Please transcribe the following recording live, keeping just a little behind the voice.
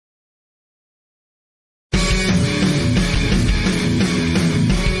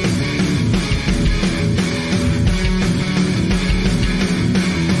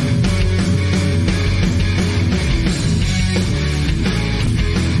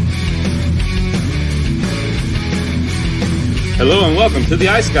Hello and welcome to the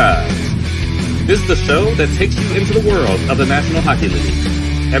Ice Guys. This is the show that takes you into the world of the National Hockey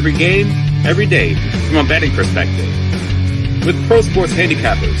League. Every game, every day, from a betting perspective. With pro sports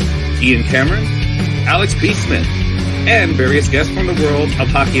handicappers, Ian Cameron, Alex B. Smith, and various guests from the world of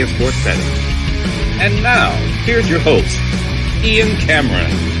hockey and sports betting. And now, here's your host, Ian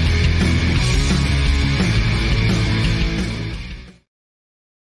Cameron.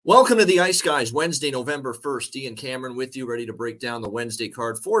 Welcome to the Ice Guys, Wednesday, November 1st. Ian Cameron with you, ready to break down the Wednesday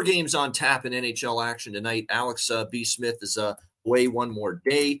card. 4 games on tap in NHL action tonight. Alex B. Smith is away one more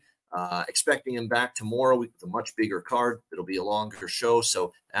day. Expecting him back tomorrow with a much bigger card. It'll be a longer show,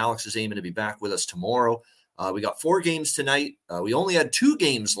 so Alex is aiming to be back with us tomorrow. We got 4 games tonight. We only had 2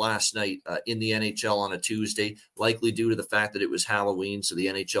 games last night in the NHL on a Tuesday, likely due to the fact that it was Halloween, so the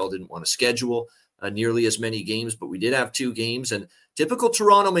NHL didn't want to schedule nearly as many games, but we did have 2 games, and typical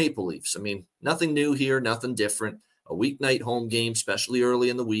Toronto Maple Leafs. I mean, nothing new here, nothing different. A weeknight home game, especially early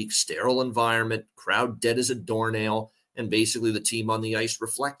in the week, sterile environment, crowd dead as a doornail, and basically the team on the ice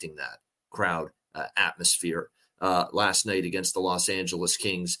reflecting that crowd atmosphere last night against the Los Angeles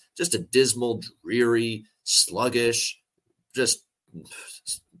Kings. Just a dismal, dreary, sluggish, just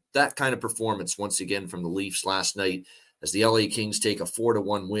that kind of performance once again from the Leafs last night. As the LA Kings take a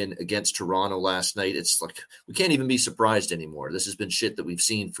 4-1 win against Toronto last night, it's like we can't even be surprised anymore. This has been shit that we've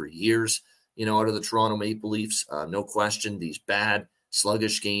seen for years, out of the Toronto Maple Leafs. No question, these bad,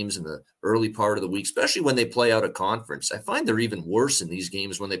 sluggish games in the early part of the week, especially when they play out a conference. I find they're even worse in these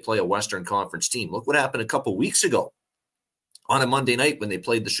games when they play a Western Conference team. Look what happened a couple weeks ago on a Monday night when they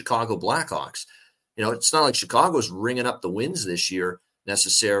played the Chicago Blackhawks. It's not like Chicago's ringing up the wins this year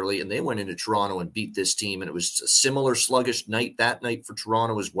necessarily, and they went into Toronto and beat this team, and it was a similar sluggish night that night for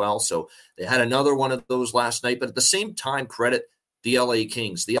Toronto as well. So they had another one of those last night, but at the same time, credit the LA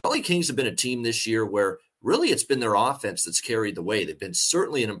Kings. The LA Kings have been a team this year where really it's been their offense that's carried the way. They've been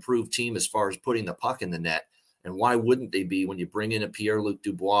certainly an improved team as far as putting the puck in the net, and why wouldn't they be when you bring in a Pierre-Luc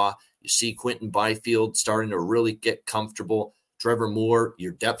Dubois? You see Quentin Byfield starting to really get comfortable. Trevor Moore,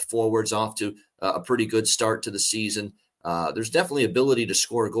 your depth forwards, off to a pretty good start to the season. There's definitely ability to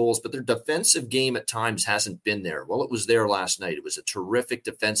score goals, but their defensive game at times hasn't been there. Well, it was there last night. It was a terrific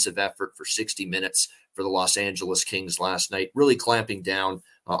defensive effort for 60 minutes for the Los Angeles Kings last night, really clamping down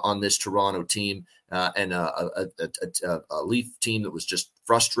on this Toronto team and a Leaf team that was just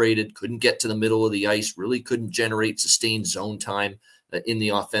frustrated, couldn't get to the middle of the ice, really couldn't generate sustained zone time in the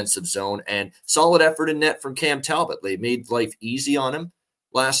offensive zone, and solid effort in net from Cam Talbot. They made life easy on him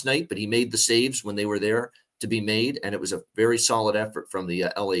last night, but he made the saves when they were there to be made, and it was a very solid effort from the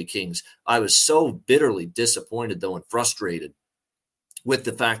LA Kings. I was so bitterly disappointed, though, and frustrated with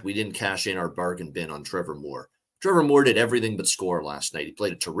the fact we didn't cash in our bargain bin on Trevor Moore. Trevor Moore did everything but score last night. He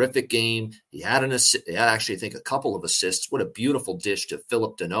played a terrific game. He had actually, I think, a couple of assists. What a beautiful dish to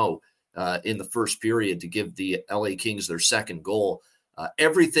Philip Deneau in the first period to give the LA Kings their second goal.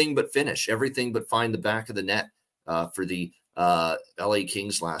 Everything but finish, everything but find the back of the net for the LA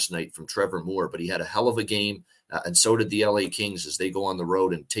Kings last night from Trevor Moore, but he had a hell of a game, and so did the LA Kings as they go on the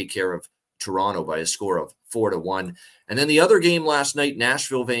road and take care of Toronto by a score of 4-1. And then the other game last night,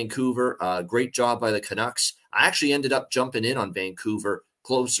 Nashville, Vancouver, great job by the Canucks. I actually ended up jumping in on Vancouver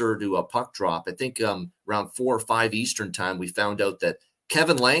closer to a puck drop. I think around 4 or 5 Eastern time, we found out that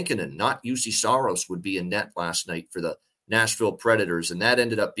Kevin Lankinen, not UC Saros, would be in net last night for the Nashville Predators, and that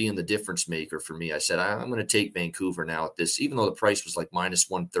ended up being the difference maker for me. I said, I'm going to take Vancouver now at this, even though the price was like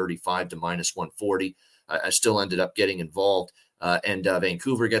 -135 to -140. I still ended up getting involved, and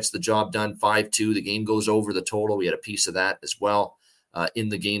Vancouver gets the job done 5-2. The game goes over the total. We had a piece of that as well in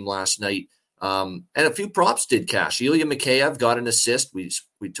the game last night, and a few props did cash. Ilya Mikheyev got an assist.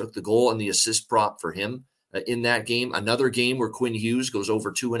 We took the goal and the assist prop for him in that game. Another game where Quinn Hughes goes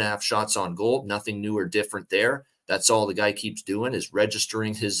over 2.5 shots on goal. Nothing new or different there. That's all the guy keeps doing is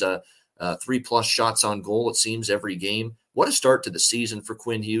registering his 3+ shots on goal, it seems, every game. What a start to the season for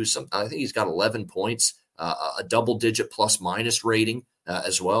Quinn Hughes. I think he's got 11 points, a double-digit plus-minus rating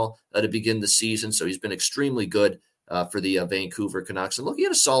as well to begin the season. So he's been extremely good for the Vancouver Canucks. And look, he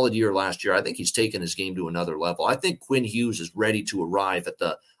had a solid year last year. I think he's taken his game to another level. I think Quinn Hughes is ready to arrive at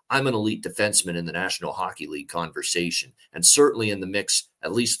the I'm an elite defenseman in the National Hockey League conversation, and certainly in the mix,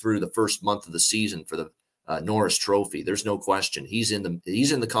 at least through the first month of the season for the Norris Trophy. There's no question. He's in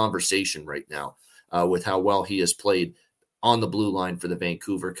the conversation right now with how well he has played on the blue line for the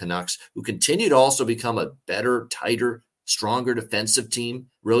Vancouver Canucks, who continue to also become a better, tighter, stronger defensive team.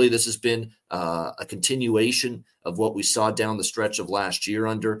 Really, this has been a continuation of what we saw down the stretch of last year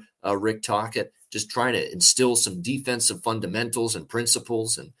under Rick Tocchet, just trying to instill some defensive fundamentals and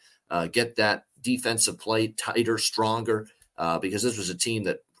principles and get that defensive play tighter, stronger. because this was a team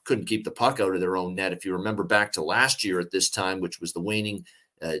that couldn't keep the puck out of their own net. If you remember back to last year at this time, which was the waning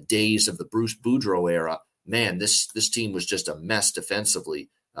days of the Bruce Boudreau era, man, this team was just a mess defensively.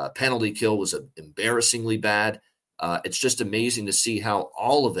 Penalty kill was embarrassingly bad. It's just amazing to see how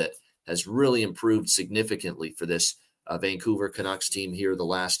all of it has really improved significantly for this Vancouver Canucks team here the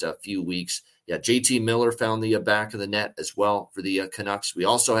last few weeks. Yeah, JT Miller found the back of the net as well for the Canucks. We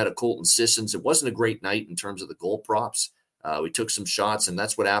also had a Colton Sissons. It wasn't a great night in terms of the goal props. We took some shots, and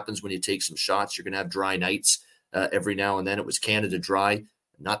that's what happens when you take some shots. You're going to have dry nights every now and then. It was Canada Dry,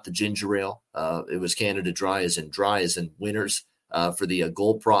 not the ginger ale. It was Canada Dry as in winners for the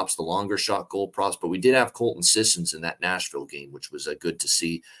goal props, the longer shot goal props. But we did have Colton Sissons in that Nashville game, which was good to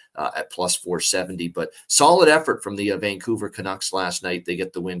see at plus 470. But solid effort from the Vancouver Canucks last night. They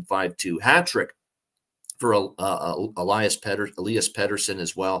get the win 5-2. Hat trick for Elias Pettersson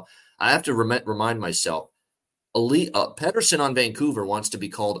as well. I have to remind myself, Pettersson on Vancouver wants to be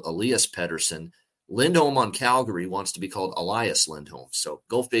called Elias Pettersson. Lindholm on Calgary wants to be called Elias Lindholm. So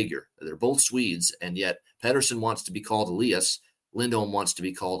go figure. They're both Swedes, and yet Pettersson wants to be called Elias. Lindholm wants to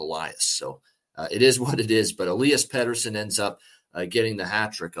be called Elias. So it is what it is. But Elias Pettersson ends up getting the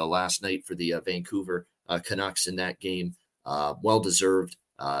hat trick last night for the Vancouver Canucks in that game. Well-deserved.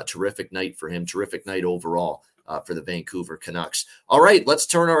 Terrific night for him. Terrific night overall for the Vancouver Canucks. All right, let's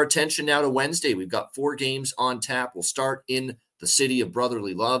turn our attention now to Wednesday. We've got 4 games on tap. We'll start in the city of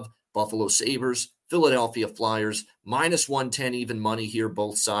brotherly love. Buffalo Sabres, Philadelphia Flyers, minus 110 even money here,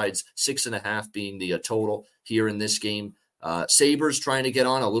 both sides, 6.5 being the total here in this game. Sabres trying to get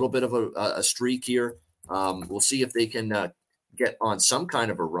on a little bit of a streak here. We'll see if they can get on some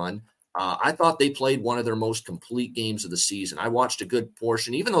kind of a run. I thought they played one of their most complete games of the season. I watched a good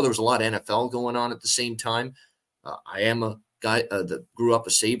portion, even though there was a lot of NFL going on at the same time. I am a guy that grew up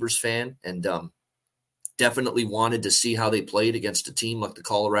a Sabres fan and definitely wanted to see how they played against a team like the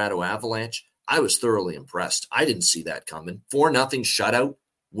Colorado Avalanche. I was thoroughly impressed. I didn't see that coming. 4-0 shutout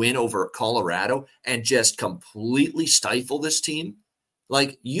win over Colorado and just completely stifle this team.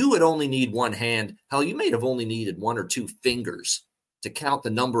 Like, you would only need one hand. Hell, you may have only needed 1 or 2 fingers to count the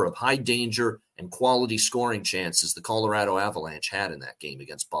number of high danger and quality scoring chances the Colorado Avalanche had in that game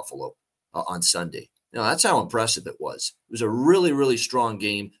against Buffalo on Sunday. Now, that's how impressive it was. It was a really, really strong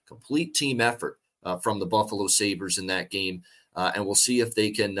game, complete team effort from the Buffalo Sabres in that game, and we'll see if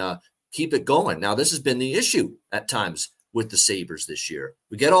they can keep it going. Now, this has been the issue at times with the Sabres this year.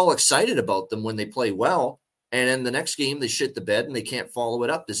 We get all excited about them when they play well, and in the next game, they shit the bed and they can't follow it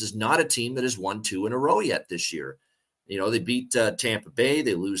up. This is not a team that has won 2 in a row yet this year. You know, they beat Tampa Bay.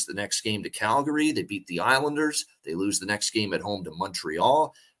 They lose the next game to Calgary. They beat the Islanders. They lose the next game at home to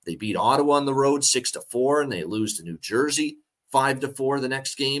Montreal. They beat Ottawa on the road 6-4, and they lose to New Jersey 5-4 the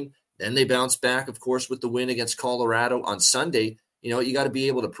next game. Then they bounce back, of course, with the win against Colorado on Sunday. You know, you got to be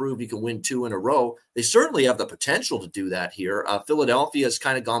able to prove you can win 2 in a row. They certainly have the potential to do that here. Philadelphia has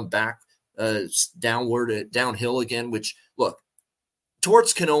kind of gone back downhill again, which, look,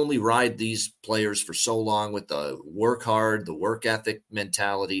 Torts can only ride these players for so long with the work hard, the work ethic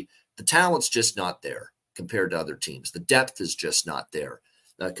mentality. The talent's just not there compared to other teams. The depth is just not there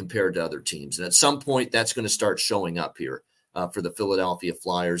compared to other teams. And at some point, that's going to start showing up here for the Philadelphia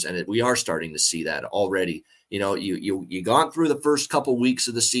Flyers. And we are starting to see that already. You know, you gone through the first couple weeks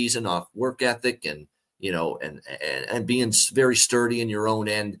of the season off work ethic and, you know, and being very sturdy in your own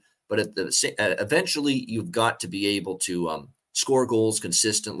end. But eventually you've got to be able to score goals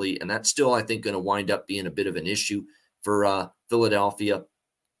consistently. And that's still, I think, going to wind up being a bit of an issue for Philadelphia.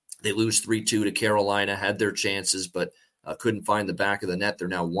 They lose 3-2 to Carolina, had their chances, but couldn't find the back of the net. They're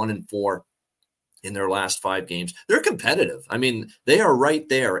now 1-4 in their last 5 games. They're competitive. I mean, they are right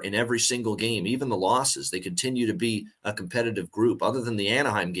there in every single game, even the losses. They continue to be a competitive group, other than the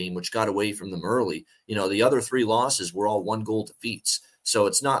Anaheim game, which got away from them early. You know, the other 3 losses were all 1-goal defeats. So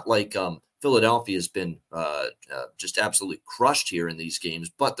it's not like Philadelphia has been just absolutely crushed here in these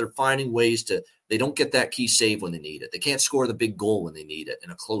games, but they're finding ways they don't get that key save when they need it. They can't score the big goal when they need it in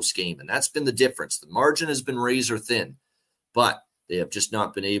a close game. And that's been the difference. The margin has been razor thin, but they have just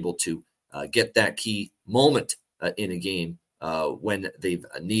not been able to get that key moment in a game when they've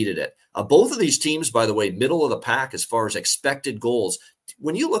needed it. Both of these teams, by the way, middle of the pack as far as expected goals.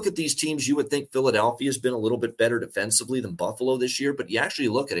 When you look at these teams, you would think Philadelphia has been a little bit better defensively than Buffalo this year, but you actually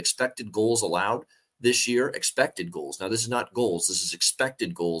look at expected goals allowed this year, expected goals. Now, this is not goals. This is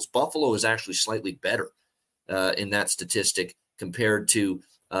expected goals. Buffalo is actually slightly better in that statistic compared to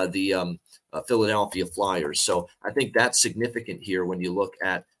the Philadelphia Flyers. So I think that's significant here when you look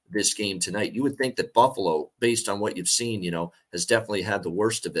at this game tonight. You would think that Buffalo, based on what you've seen, you know, has definitely had the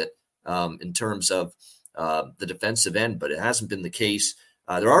worst of it in terms of the defensive end, but it hasn't been the case.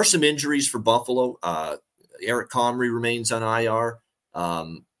 There are some injuries for Buffalo. Eric Comrie remains on IR,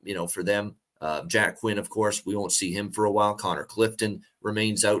 for them. Jack Quinn, of course, we won't see him for a while. Connor Clifton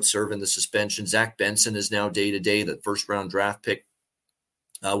remains out serving the suspension. Zach Benson is now day-to-day, the first-round draft pick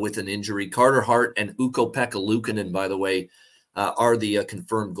with an injury. Carter Hart and Ukko-Pekka Luukkonen, by the way, are the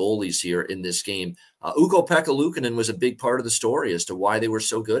confirmed goalies here in this game. Ukko-Pekka Luukkonen was a big part of the story as to why they were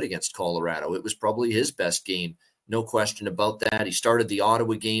so good against Colorado. It was probably his best game, no question about that. He started the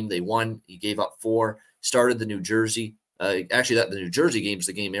Ottawa game. They won. He gave up 4. Started the New Jersey. The New Jersey game is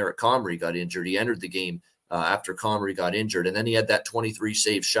the game Eric Comrie got injured. He entered the game after Comrie got injured, and then he had that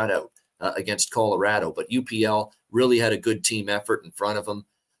 23-save shutout against Colorado. But UPL really had a good team effort in front of him.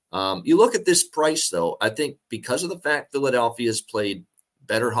 You look at this price, though, I think because of the fact Philadelphia's played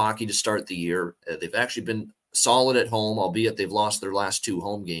better hockey to start the year, they've actually been solid at home, albeit they've lost their last 2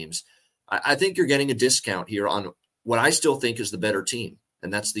 home games. I think you're getting a discount here on what I still think is the better team,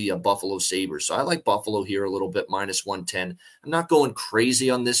 and that's the Buffalo Sabres. So I like Buffalo here a little bit, minus 110. I'm not going crazy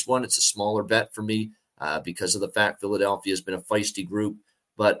on this one. It's a smaller bet for me because of the fact Philadelphia has been a feisty group.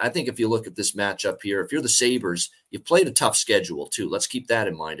 But I think if you look at this matchup here, if you're the Sabres, you've played a tough schedule too. Let's keep that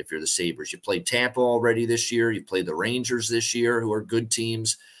in mind if you're the Sabres. You played Tampa already this year. You played the Rangers this year, who are good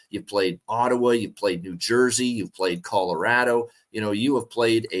teams. You've played Ottawa. You've played New Jersey. You've played Colorado. You have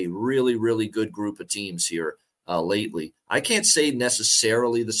played a really, really good group of teams here lately. I can't say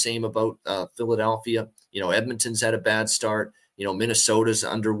necessarily the same about Philadelphia. Edmonton's had a bad start. Minnesota's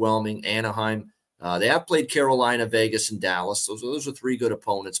underwhelming. Anaheim. They have played Carolina, Vegas, and Dallas. Those are 3 good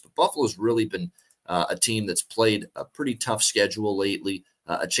opponents. But Buffalo's really been a team that's played a pretty tough schedule lately.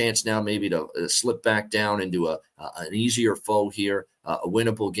 A chance now maybe to slip back down into an easier foe here, a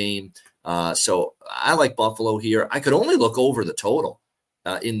winnable game. So I like Buffalo here. I could only look over the total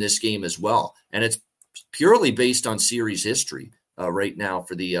in this game as well. And it's purely based on series history right now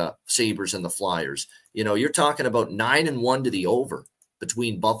for the Sabres and the Flyers. You're talking about 9-1 to the over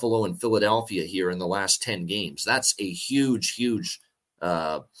between Buffalo and Philadelphia here in the last 10 games. That's a huge, huge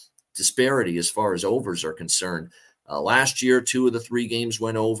disparity as far as overs are concerned. Last year, 2 of the 3 games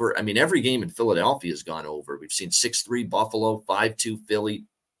went over. I mean, every game in Philadelphia has gone over. We've seen 6-3 Buffalo, 5-2 Philly,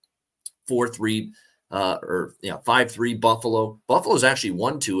 4-3 5-3 Buffalo. Buffalo's actually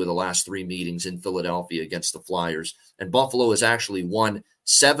won 2 of the last 3 meetings in Philadelphia against the Flyers, and Buffalo has actually won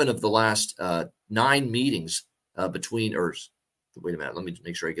 7 of the last 9 meetings wait a minute, let me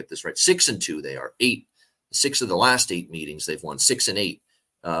make sure I get this right. 6-2 they are. 6 of the last 8 meetings they've won. 6-8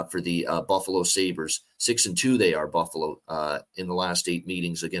 for the Buffalo Sabres. 6-2 they are, Buffalo, in the last 8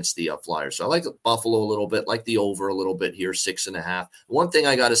 meetings against the Flyers. So I like Buffalo a little bit, like the over a little bit here, 6.5. One thing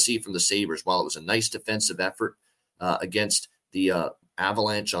I got to see from the Sabres, while it was a nice defensive effort against the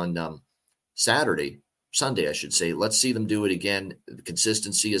Avalanche on Sunday, I should say, let's see them do it again. The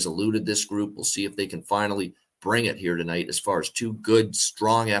consistency has eluded this group. We'll see if they can finally bring it here tonight as far as 2 good,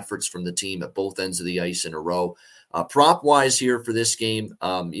 strong efforts from the team at both ends of the ice in a row. Prop-wise here for this game,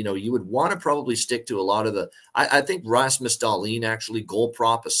 you would want to probably stick to a lot of I think Rasmus Dahlin, actually, goal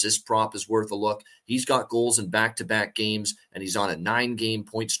prop, assist prop is worth a look. He's got goals in back-to-back games, and he's on a 9-game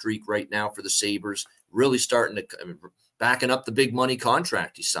point streak right now for the Sabres, really starting to backing up the big money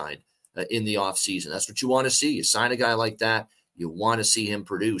contract he signed in the offseason. That's what you want to see. You sign a guy like that, you want to see him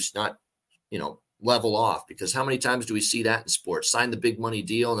produce, not, level off, because how many times do we see that in sports? Sign the big money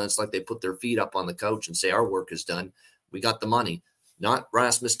deal, and then it's like they put their feet up on the couch and say, our work is done. We got the money. Not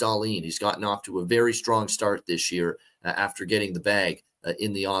Rasmus Dahlin. He's gotten off to a very strong start this year after getting the bag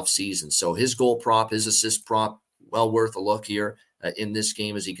in the offseason. So his goal prop, his assist prop, well worth a look here in this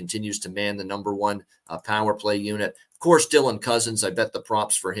game as he continues to man the number 1 power play unit. Of course, Dylan Cousins, I bet the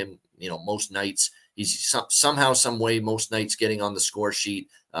props for him, most nights. He's somehow, some way, most nights getting on the score sheet.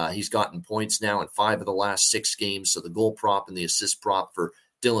 He's gotten points now in 5 of the last 6 games. So the goal prop and the assist prop for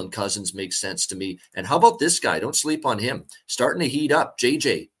Dylan Cousins makes sense to me. And how about this guy? Don't sleep on him. Starting to heat up.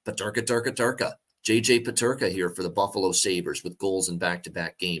 JJ Peterka. JJ Peterka here for the Buffalo Sabres with goals in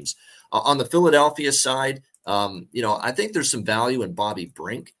back-to-back games. On the Philadelphia side, I think there's some value in Bobby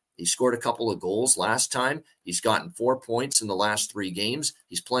Brink. He scored a couple of goals last time. He's gotten 4 points in the last 3 games.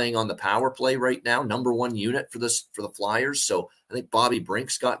 He's playing on the power play right now, number 1 unit for the Flyers. So I think Bobby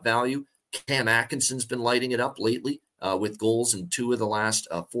Brink's got value. Cam Atkinson's been lighting it up lately with goals in 2 of the last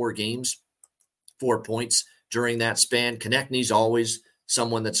 4 games, 4 points during that span. Konechny's always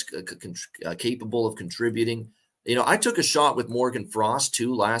someone that's capable of contributing. I took a shot with Morgan Frost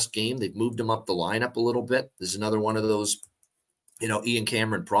too last game. They've moved him up the lineup a little bit. There's another one of those Ian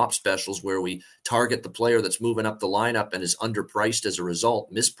Cameron prop specials where we target the player that's moving up the lineup and is underpriced as a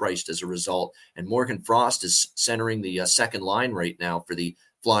result, mispriced as a result. And Morgan Frost is centering the second line right now for the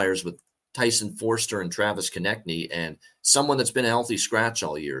Flyers with Tyson Forster and Travis Konechny, and someone that's been a healthy scratch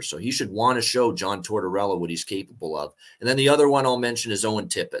all year. So he should want to show John Tortorella what he's capable of. And then the other one I'll mention is Owen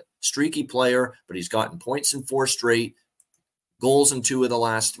Tippett. Streaky player, but he's gotten points in 4 straight, goals in 2 of the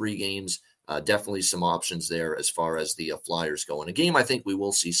last 3 games. Definitely some options there as far as the Flyers go. In a game, I think we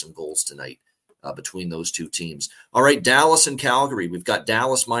will see some goals tonight between those 2 teams. All right, Dallas and Calgary. We've got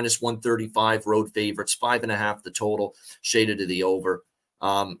Dallas minus 135, road favorites, 5.5 the total, shaded to the over.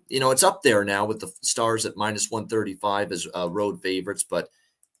 It's up there now with the Stars at minus 135 as road favorites. But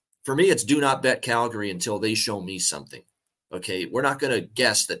for me, it's do not bet Calgary until they show me something. Okay, we're not going to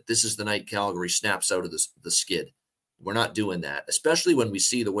guess that this is the night Calgary snaps out of the skid. We're not doing that, especially when we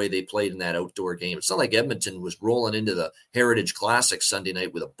see the way they played in that outdoor game. It's not like Edmonton was rolling into the Heritage Classic Sunday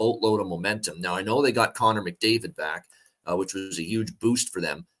night with a boatload of momentum. Now, I know they got Connor McDavid back, which was a huge boost for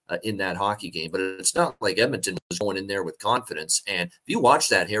them in that hockey game, but it's not like Edmonton was going in there with confidence. And if you watch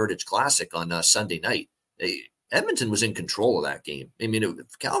that Heritage Classic on Sunday night, Edmonton was in control of that game. I mean,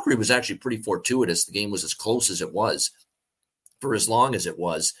 Calgary was actually pretty fortuitous. The game was as close as it was for as long as it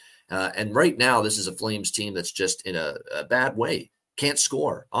was. And right now, this is a Flames team that's just in a bad way. Can't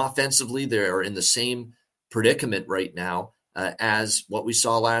score. Offensively, they're in the same predicament right now as what we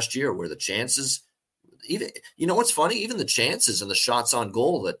saw last year, where the chances, what's funny? Even the chances and the shots on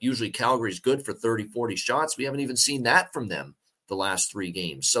goal that usually Calgary's good for 30, 40 shots, we haven't even seen that from them the last 3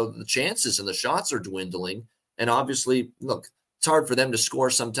 games. So the chances and the shots are dwindling. And obviously, look, it's hard for them to score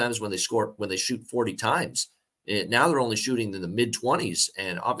sometimes when they shoot 40 times. Now they're only shooting in the mid-20s,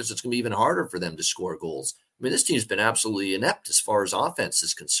 and obviously it's going to be even harder for them to score goals. I mean, this team's been absolutely inept as far as offense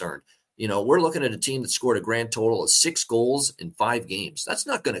is concerned. We're looking at a team that scored a grand total of 6 goals in 5 games. That's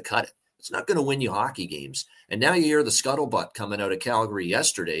not going to cut it. It's not going to win you hockey games. And now you hear the scuttlebutt coming out of Calgary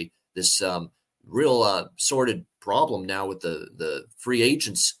yesterday, this real sordid problem now with the free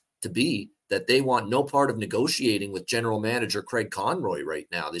agents to be, that they want no part of negotiating with general manager Craig Conroy right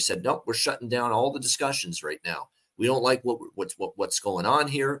now. They said, nope, we're shutting down all the discussions right now. We don't like what's going on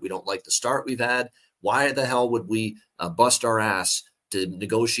here. We don't like the start we've had. Why the hell would we bust our ass to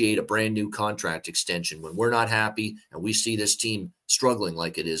negotiate a brand new contract extension when we're not happy and we see this team struggling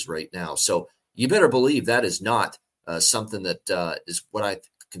like it is right now? So you better believe that is not something that is what I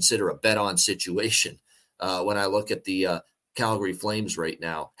consider a bet-on situation. When I look at the Calgary Flames right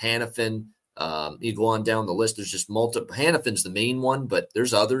now, Hannafin, you go on down the list, there's just multiple. Hannafin's the main one, but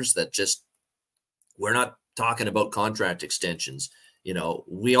there's others that just, we're not talking about contract extensions.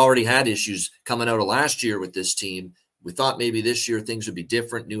 We already had issues coming out of last year with this team. We thought maybe this year things would be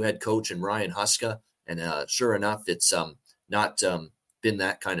different. New head coach and Ryan Huska, and sure enough, it's not been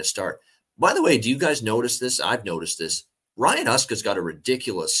that kind of start. By the way, do you guys notice this? I've noticed this. Ryan Huska's got a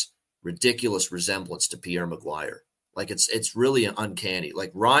ridiculous resemblance to Pierre Maguire. Like it's really uncanny.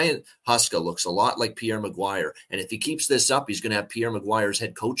 Like Ryan Huska looks a lot like Pierre Maguire. And if he keeps this up, he's going to have Pierre Maguire's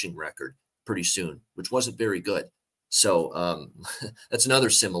head coaching record pretty soon, which wasn't very good. So that's another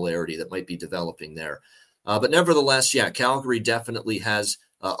similarity that might be developing there. But nevertheless, yeah, Calgary definitely has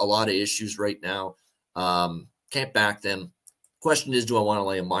a lot of issues right now. Can't back them. Question is, do I want to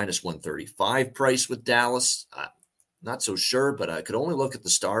lay a minus 135 price with Dallas? Not so sure, but I could only look at the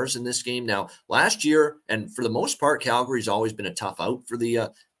Stars in this game. Now, last year, and for the most part, Calgary's always been a tough out for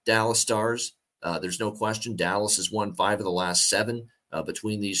the Dallas Stars. There's no question. Dallas has won 5 of the last 7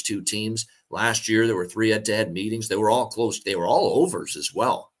 between these 2 teams. Last year, there were 3 head-to-head meetings. They were all close. They were all overs as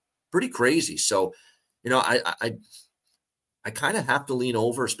well. Pretty crazy. So, I kind of have to lean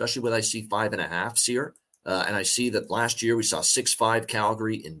over, especially when I see 5.5s here. And I see that last year we saw 6-5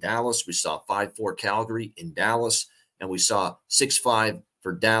 Calgary in Dallas. We saw 5-4 Calgary in Dallas. And we saw 6-5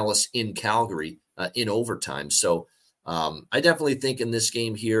 for Dallas in Calgary in overtime. So I definitely think in this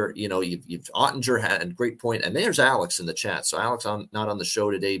game here, you've Ottinger had a great point. And there's Alex in the chat. So Alex, I'm not on the show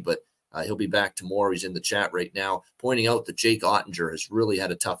today, but he'll be back tomorrow. He's in the chat right now, pointing out that Jake Ottinger has really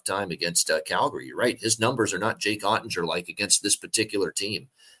had a tough time against Calgary. You're right. His numbers are not Jake Ottinger-like against this particular team.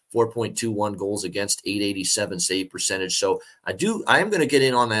 4.21 goals against, 887 save percentage. So I am going to get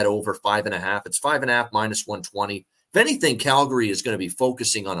in on that over 5.5. It's 5.5 minus 120. If anything, Calgary is going to be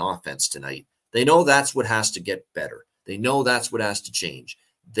focusing on offense tonight. They know that's what has to get better. They know that's what has to change.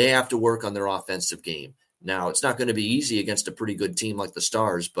 They have to work on their offensive game. Now, it's not going to be easy against a pretty good team like the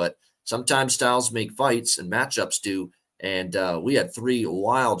Stars, but sometimes styles make fights and matchups do. And we had 3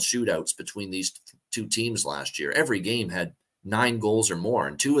 wild shootouts between these 2 teams last year. Every game had 9 goals or more,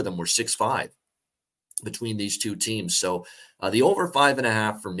 and 2 of them were 6-5. between these two teams. So the over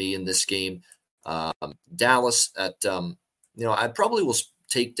 5.5 for me in this game. Dallas at, I probably will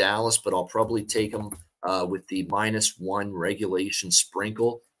take Dallas, but I'll probably take them with the -1 regulation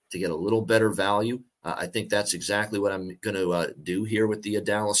sprinkle to get a little better value. I think that's exactly what I'm going to do here with the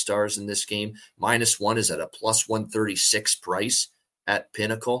Dallas Stars in this game. -1 is at a +136 price at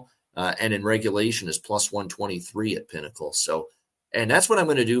Pinnacle, and in regulation is +123 at Pinnacle. So, and that's what I'm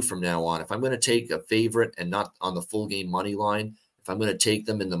going to do from now on. If I'm going to take a favorite and not on the full game money line, if I'm going to take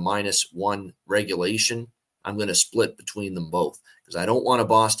them in the -1 regulation, I'm going to split between them both because I don't want a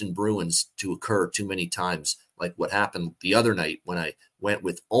Boston Bruins to occur too many times like what happened the other night when I went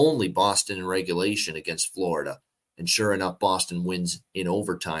with only Boston in regulation against Florida. And sure enough, Boston wins in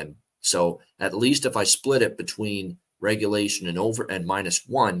overtime. So at least if I split it between regulation and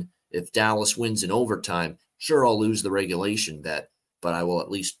 -1, if Dallas wins in overtime, sure, I'll lose the regulation bet, but I will at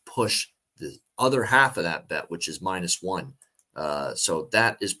least push the other half of that bet, which is -1. So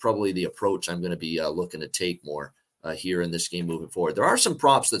that is probably the approach I'm going to be looking to take more here in this game moving forward. There are some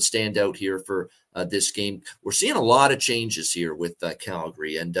props that stand out here for this game. We're seeing a lot of changes here with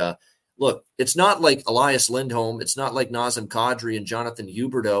Calgary. And look, it's not like Elias Lindholm. It's not like Nazem Kadri and Jonathan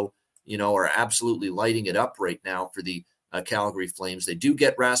Huberdeau, are absolutely lighting it up right now for the Calgary Flames. They do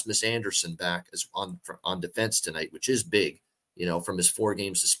get Rasmus Andersson back as on defense tonight, which is big. From his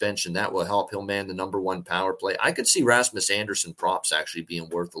 4-game suspension, that will help. He'll man the #1 power play. I could see Rasmus Andersson props actually being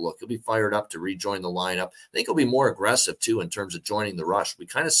worth a look. He'll be fired up to rejoin the lineup. I think he'll be more aggressive, too, in terms of joining the rush. We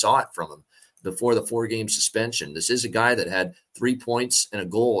kind of saw it from him before the 4-game suspension. This is a guy that had 3 points and a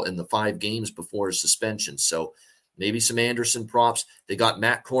goal in the 5 games before his suspension. So maybe some Andersson props. They got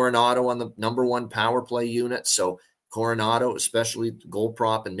Matt Coronado on the #1 power play unit. So Coronado, especially goal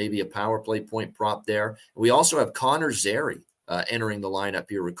prop and maybe a power play point prop there. We also have Connor Zary entering the lineup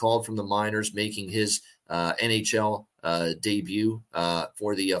here, recalled from the minors, making his NHL debut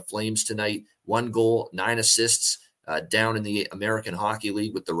for the Flames tonight. 1 goal, 9 assists down in the American Hockey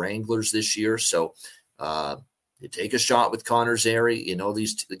League with the Wranglers this year. So you take a shot with Connor Zary.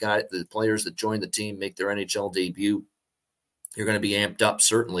 The players that join the team make their NHL debut. You're going to be amped up,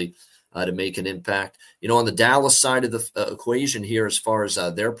 certainly, to make an impact. On the Dallas side of the equation here, as far as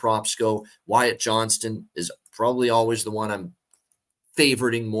their props go, Wyatt Johnston is probably always the one I'm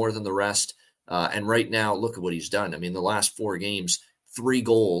favoriting more than the rest. And right now, look at what he's done. I mean, the last 4 games, 3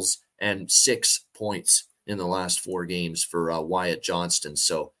 goals and 6 points in the last 4 games for Wyatt Johnston.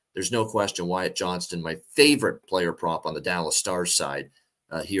 So there's no question Wyatt Johnston, my favorite player prop on the Dallas Stars side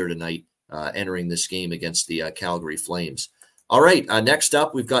here tonight, entering this game against the Calgary Flames. All right, next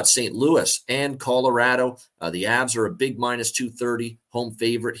up, we've got St. Louis and Colorado. The Avs are a big -230 home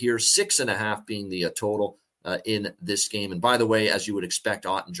favorite here, 6.5 being the total in this game. And by the way, as you would expect,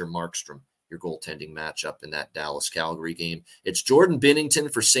 Ottinger-Markstrom, your goaltending matchup in that Dallas-Calgary game. It's Jordan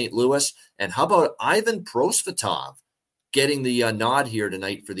Binnington for St. Louis. And how about Ivan Prosvetov getting the nod here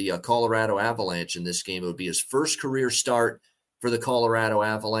tonight for the Colorado Avalanche in this game? It would be his first career start for the Colorado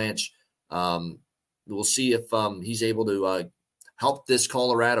Avalanche. We'll see if he's able to help this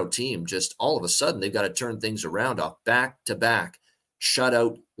Colorado team. Just all of a sudden, they've got to turn things around off back-to-back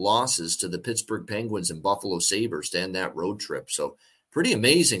shutout losses to the Pittsburgh Penguins and Buffalo Sabres to end that road trip. So pretty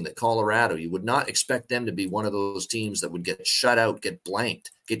amazing that Colorado, you would not expect them to be one of those teams that would get shut out, get blanked,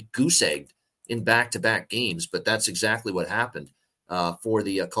 get goose-egged in back-to-back games. But that's exactly what happened for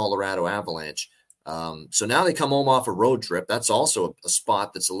the Colorado Avalanche. So now they come home off a road trip. That's also a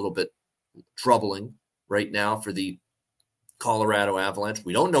spot that's a little bit troubling right now for the Colorado Avalanche.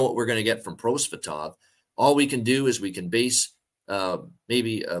 We don't know what we're going to get from Prosvetov. All we can do is we can base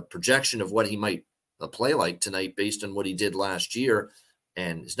maybe a projection of what he might play like tonight based on what he did last year.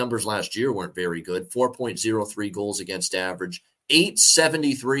 And his numbers last year weren't very good. 4.03 goals against average,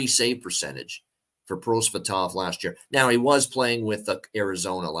 873 save percentage for Prosvetov last year. Now, he was playing with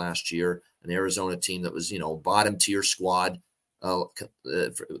Arizona last year, an Arizona team that was, bottom tier squad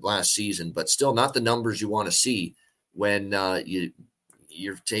last season, but still not the numbers you want to see when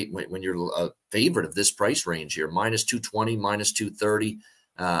when you're a favorite of this price range here, -220, -230.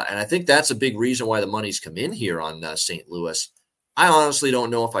 And I think that's a big reason why the money's come in here on St. Louis. I honestly don't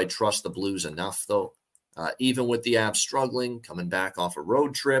know if I trust the Blues enough, though. Even with the Avs struggling, coming back off a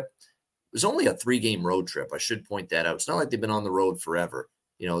road trip. It was only a 3-game road trip. I should point that out. It's not like they've been on the road forever.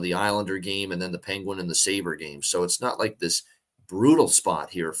 The Islander game and then the Penguin and the Sabre game. So it's not like this brutal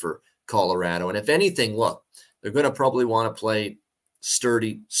spot here for Colorado. And if anything, look, they're going to probably want to play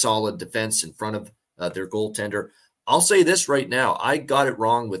sturdy, solid defense in front of their goaltender. I'll say this right now. I got it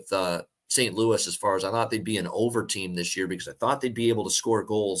wrong with St. Louis as far as I thought they'd be an over team this year because I thought they'd be able to score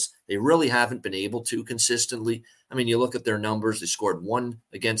goals. They really haven't been able to consistently. I mean, you look at their numbers. They scored 1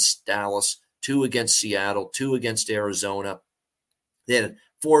 against Dallas, 2 against Seattle, 2 against Arizona. They had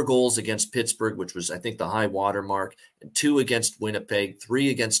 4 goals against Pittsburgh, which was, I think, the high water mark, and 2 against Winnipeg,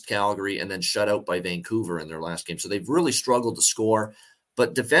 3 against Calgary, and then shut out by Vancouver in their last game. So they've really struggled to score.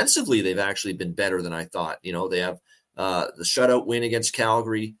 But defensively, they've actually been better than I thought. They have the shutout win against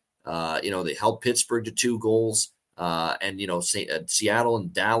Calgary. They held Pittsburgh to 2 goals. Seattle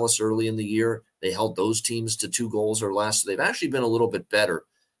and Dallas early in the year, they held those teams to 2 goals or less. So they've actually been a little bit better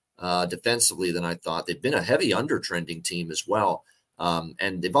defensively than I thought. They've been a heavy under-trending team as well.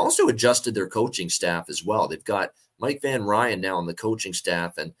 And they've also adjusted their coaching staff as well. They've got Mike Van Ryan now on the coaching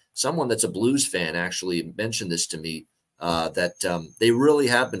staff, and someone that's a Blues fan actually mentioned this to me, that they really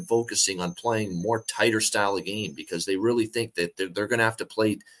have been focusing on playing more tighter style of game because they really think that they're going to have to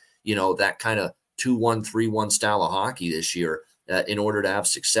play, that kind of 2-1, 3-1 style of hockey this year in order to have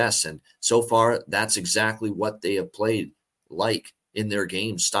success. And so far, that's exactly what they have played like in their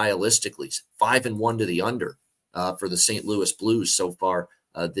games stylistically. 5-1 to the under for the St. Louis Blues so far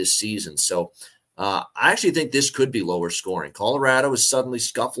this season. So I actually think this could be lower scoring. Colorado is suddenly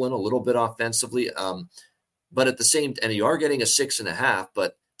scuffling a little bit offensively. But at the same, and you are getting a 6.5,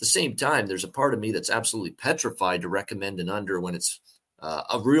 but at the same time, there's a part of me that's absolutely petrified to recommend an under when it's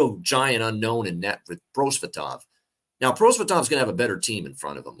a real giant unknown in net with Prosvetov. Now, Prosvetov's going to have a better team in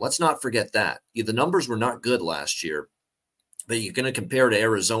front of him. Let's not forget that. The numbers were not good last year, but you're going to compare to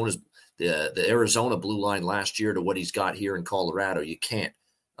Arizona's the Arizona blue line last year to what he's got here in Colorado. You can't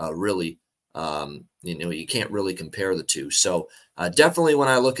really. You can't really compare the two. So definitely when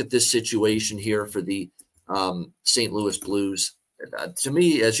I look at this situation here for the St. Louis Blues, to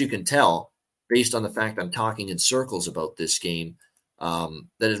me, as you can tell, based on the fact I'm talking in circles about this game, that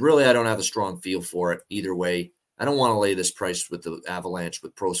is really, I don't have a strong feel for it either way. I don't want to lay this price with the Avalanche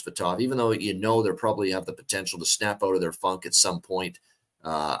with Prosvetov, even though they'll probably have the potential to snap out of their funk at some point.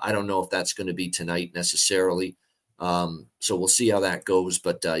 I don't know if that's going to be tonight necessarily. So we'll see how that goes.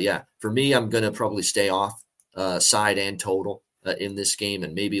 But for me, I'm going to probably stay off side and total in this game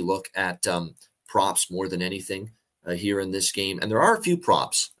and maybe look at props more than anything here in this game. And there are a few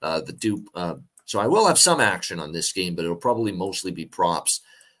props that do. So I will have some action on this game, but it'll probably mostly be props.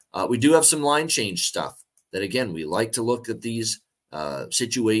 We do have some line change stuff that, again, we like to look at these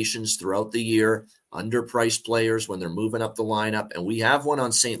situations throughout the year, underpriced players when they're moving up the lineup. And we have one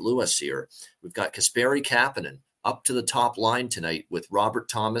on St. Louis here. We've got Kasperi Kapanen up to the top line tonight with Robert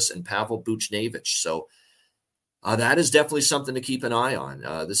Thomas and Pavel Buchnevich. So that is definitely something to keep an eye on.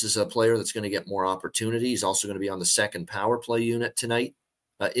 This is a player that's going to get more opportunity. He's also going to be on the second power play unit tonight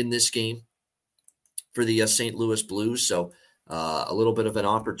in this game for the St. Louis Blues. So a little bit of an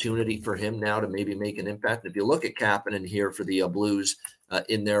opportunity for him now to maybe make an impact. If you look at Kapanen here for the Blues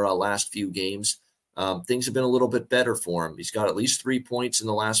in their last few games, things have been a little bit better for him. He's got at least 3 points in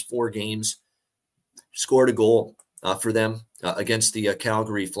the last 4 games. Scored a goal for them against the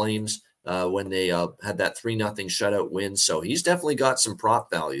Calgary Flames when they had that 3-0 shutout win. So he's definitely got some prop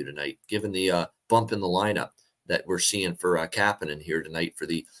value tonight, given the bump in the lineup that we're seeing for Kapanen here tonight for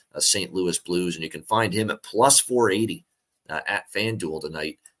the St. Louis Blues. And you can find him at plus 480 at FanDuel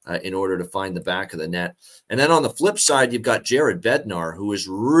tonight in order to find the back of the net. And then on the flip side, you've got Jared Bednar, who is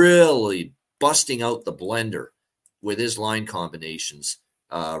really busting out the blender with his line combinations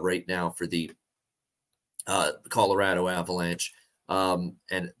right now for the Colorado Avalanche.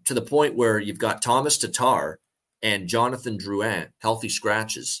 And to the point where you've got Thomas Tatar and Jonathan Drouin healthy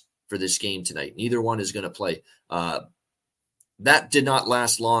scratches for this game tonight. Neither one is going to play. That did not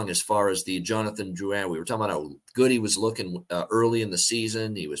last long as far as the Jonathan Drouin. We were talking about how good he was looking early in the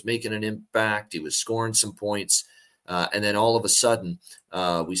season. He was making an impact. He was scoring some points. And then all of a sudden,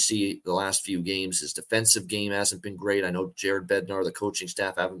 we see the last few games, his defensive game hasn't been great. I know Jared Bednar, the coaching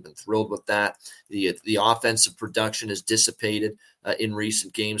staff, haven't been thrilled with that. The offensive production has dissipated in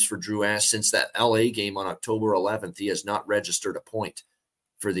recent games for Drouin. Since that LA game on October 11th, he has not registered a point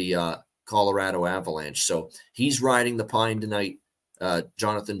for the Colorado Avalanche. So he's riding the pine tonight,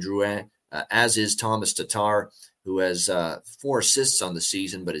 Jonathan Drouin, as is Thomas Tatar, who has 4 assists on the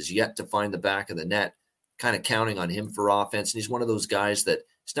season, but is yet to find the back of the net. Kind of counting on him for offense. And he's one of those guys that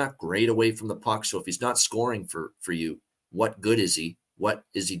he's not great away from the puck. So if he's not scoring for you, what good is he? What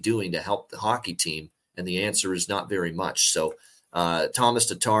is he doing to help the hockey team? And the answer is not very much. So Thomas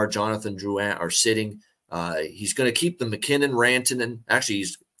Tatar, Jonathan Drouin are sitting. He's going to keep the McKinnon, Rantanen. Actually,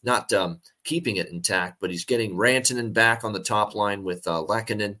 he's not keeping it intact, but he's getting Rantanen back on the top line with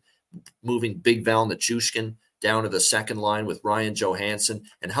Lehkonen, moving Big Val Nichushkin down to the second line with Ryan Johansson.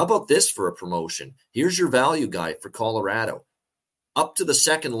 And how about this for a promotion? Here's your value guy for Colorado. Up to the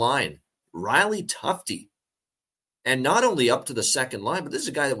second line, Riley Tufte. And not only up to the second line, but this is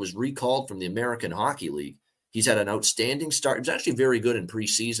a guy that was recalled from the American Hockey League. He's had an outstanding start. He was actually very good in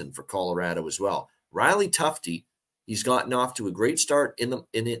preseason for Colorado as well. Riley Tufte, he's gotten off to a great start in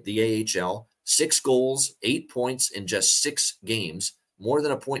the AHL. 6 goals, 8 points in just 6 games. More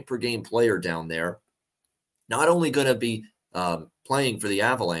than a point per game player down there. Not only going to be playing for the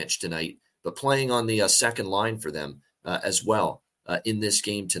Avalanche tonight, but playing on the second line for them as well in this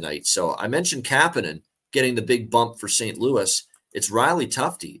game tonight. So I mentioned Kapanen getting the big bump for St. Louis. It's Riley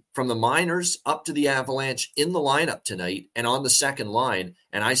Tufte from the minors up to the Avalanche in the lineup tonight and on the second line.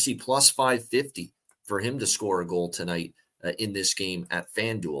 And I see plus 550 for him to score a goal tonight in this game at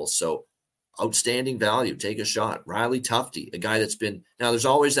FanDuel. So outstanding value. Take a shot. Riley Tufte, a guy that's been – now there's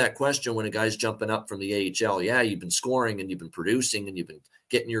always that question when a guy's jumping up from the AHL. Yeah, you've been scoring and you've been producing and you've been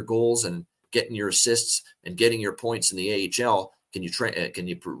getting your goals and getting your assists and getting your points in the AHL. Can you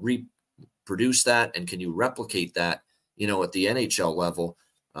reproduce that and can you replicate that, at the NHL level?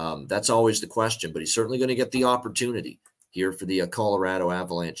 That's always the question, but he's certainly going to get the opportunity here for the Colorado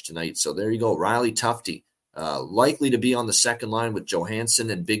Avalanche tonight. So there you go. Riley Tufte, likely to be on the second line with Johansson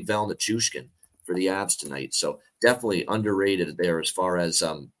and Big Val Nichushkin for the Avs tonight. So definitely underrated there as far as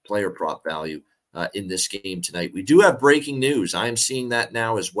player prop value in this game tonight. We do have breaking news. I am seeing that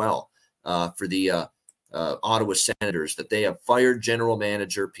now as well for the Ottawa Senators, that they have fired general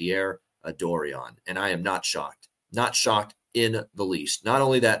manager Pierre Dorion. And I am not shocked. Not shocked in the least. Not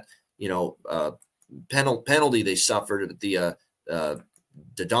only that, penalty they suffered at the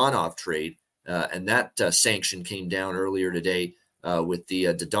Dodonov trade, and that sanction came down earlier today with the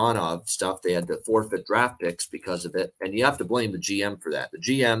Dodonov stuff. They had to forfeit draft picks because of it, and you have to blame the GM for that. The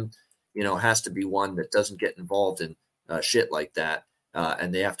GM, has to be one that doesn't get involved in shit like that,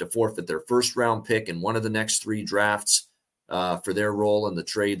 and they have to forfeit their first-round pick in one of the next 3 drafts for their role in the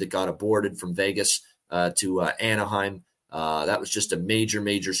trade that got aborted from Vegas to Anaheim. That was just a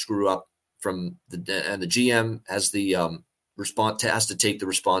major screw up and the GM has the has to take the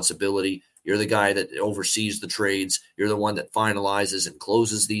responsibility. You're the guy that oversees the trades. You're the one that finalizes and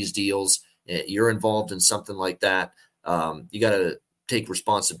closes these deals. You're involved in something like that. You got to take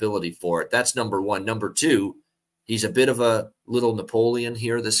responsibility for it. That's number one. Number 2, he's a bit of a little Napoleon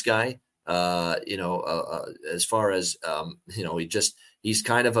here, this guy. As far as, he's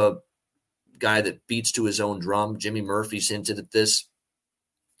kind of a guy that beats to his own drum. Jimmy Murphy's hinted at this.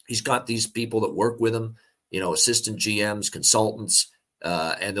 He's got these people that work with him, assistant GMs, consultants,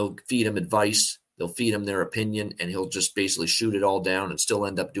 and they'll feed him advice. They'll feed him their opinion, and he'll just basically shoot it all down and still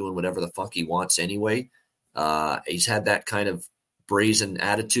end up doing whatever the fuck he wants anyway. He's had that kind of brazen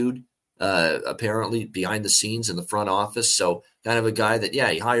attitude, apparently behind the scenes in the front office. So kind of a guy that,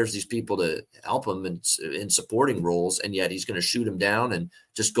 he hires these people to help him in supporting roles, and yet he's going to shoot him down and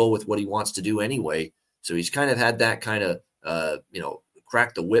just go with what he wants to do anyway. So he's kind of had that kind of,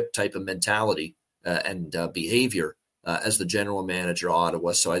 crack the whip type of mentality and behavior as the general manager of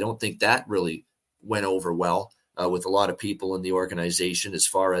Ottawa. So I don't think that really went over well with a lot of people in the organization as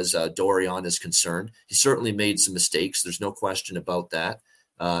far as Dorion is concerned. He certainly made some mistakes. There's no question about that.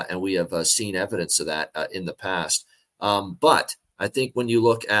 And we have seen evidence of that in the past. But I think when you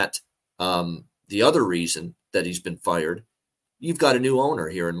look at the other reason that he's been fired, you've got a new owner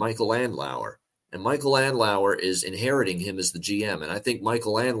here in Michael Landauer. And Michael Landauer is inheriting him as the GM. And I think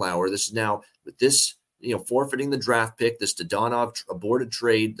Michael Landauer, this is now with this, forfeiting the draft pick, this Dodonov aborted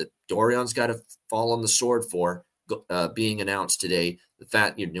trade that Dorion's got to fall on the sword for being announced today. The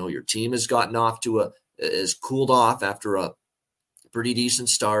fact, your team has gotten off to has cooled off after a pretty decent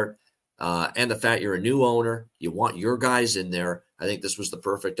start. And the fact you're a new owner, you want your guys in there. I think this was the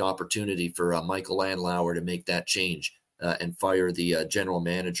perfect opportunity for Michael Landauer to make that change and fire the general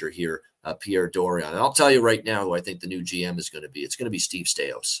manager here, Pierre Dorion. And I'll tell you right now who I think the new GM is going to be. It's going to be Steve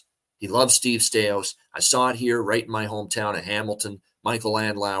Staios. He loves Steve Staios. I saw it here right in my hometown of Hamilton. Michael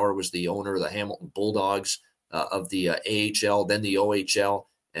Landauer was the owner of the Hamilton Bulldogs of the AHL, then the OHL.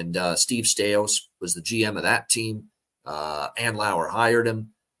 And Steve Staios was the GM of that team. Landauer hired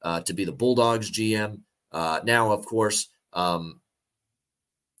him to be the Bulldogs GM. Now, of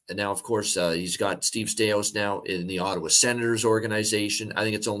course, he's got Steve Staios now in the Ottawa Senators organization. I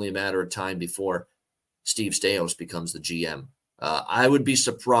think it's only a matter of time before Steve Staios becomes the GM. I would be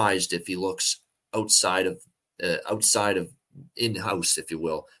surprised if he looks outside of in-house, if you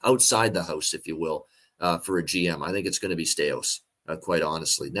will, outside the house, if you will, for a GM. I think it's going to be Staios, quite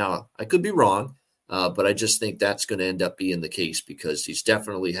honestly. Now, I could be wrong, but I just think that's going to end up being the case because he's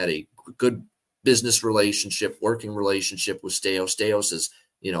definitely had a good business relationship, working relationship with Staios. Staios has,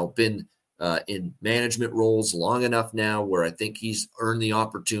 been in management roles long enough now where I think he's earned the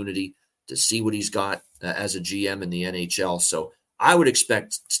opportunity to see what he's got as a GM in the NHL. So I would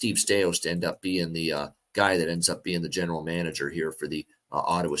expect Steve Staios to end up being the guy that ends up being the general manager here for the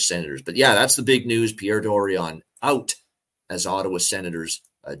Ottawa Senators. But yeah, that's the big news. Pierre Dorion out as Ottawa Senators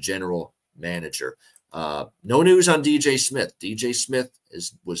general manager. No news on DJ Smith. DJ Smith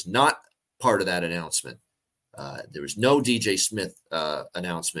was not part of that announcement. There was no DJ Smith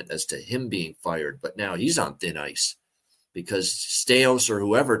announcement as to him being fired, but now he's on thin ice because Staios or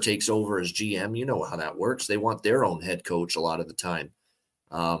whoever takes over as GM, you know how that works. They want their own head coach a lot of the time.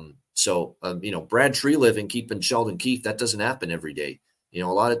 So Brad Treliving keeping Sheldon Keefe, that doesn't happen every day. A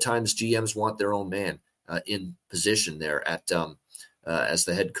lot of times GMs want their own man in position there at as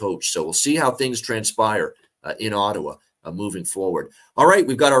the head coach. So we'll see how things transpire in Ottawa moving forward. All right,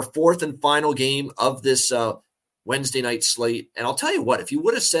 we've got our fourth and final game of this Wednesday night slate. And I'll tell you what, if you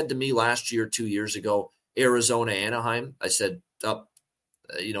would have said to me last year, 2 years ago, Arizona, Anaheim, I said,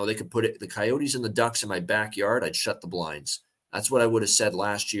 they could put the Coyotes and the Ducks in my backyard. I'd shut the blinds. That's what I would have said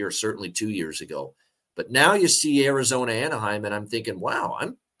last year, certainly 2 years ago. But now you see Arizona, Anaheim, and I'm thinking, wow,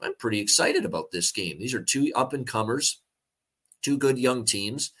 I'm pretty excited about this game. These are two up-and-comers, two good young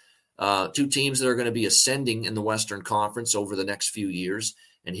teams, two teams that are going to be ascending in the Western Conference over the next few years.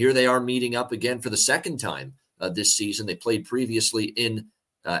 And here they are meeting up again for the second time this season. They played previously in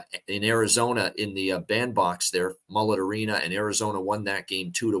Arizona in the bandbox there, Mullet Arena, and Arizona won that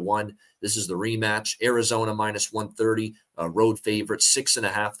game 2-1. This is the rematch. Arizona minus 130, road favorite,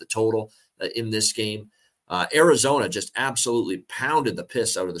 6.5 the total in this game. Arizona just absolutely pounded the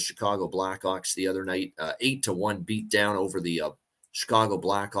piss out of the Chicago Blackhawks the other night, 8-1 beat down over the Chicago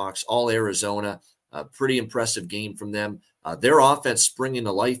Blackhawks. All Arizona, pretty impressive game from them. Their offense springing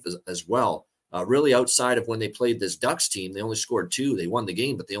to life as well. Really outside of when they played this Ducks team, they only scored 2. They won the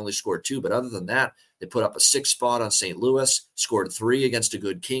game, but they only scored 2. But other than that, they put up a 6 spot on St. Louis, scored 3 against a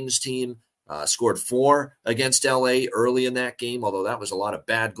good Kings team, scored 4 against LA early in that game, although that was a lot of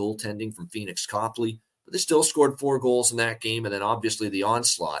bad goaltending from Phoenix Copley. But they still scored 4 goals in that game. And then obviously the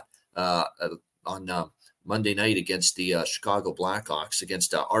onslaught on Monday night against the Chicago Blackhawks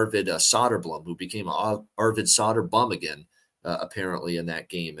against Arvid Soderblom, who became Arvid Soderbum again. Apparently in that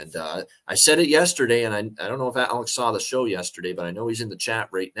game. And I said it yesterday, and I don't know if Alex saw the show yesterday, but I know he's in the chat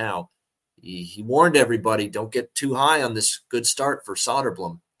right now. He warned everybody, don't get too high on this good start for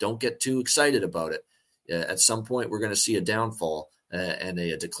Soderblom. Don't get too excited about it. At some point, we're going to see a downfall and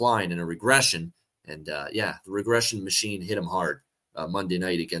a decline and a regression. And the regression machine hit him hard Monday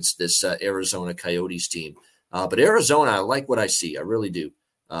night against this Arizona Coyotes team. But Arizona, I like what I see. I really do.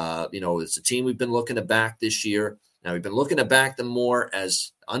 It's a team we've been looking to back this year. Now, we've been looking to back them more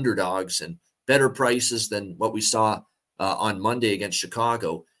as underdogs and better prices than what we saw on Monday against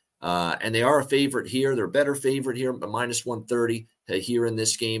Chicago. And they are a favorite here. They're a better favorite here, but minus 130 here in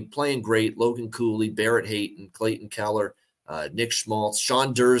this game. Playing great. Logan Cooley, Barrett Hayton, Clayton Keller, Nick Schmaltz,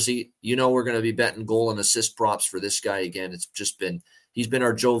 Sean Dursey. We're going to be betting goal and assist props for this guy again. He's been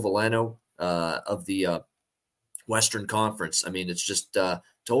our Joe Veleno of the Western Conference. I mean, it's just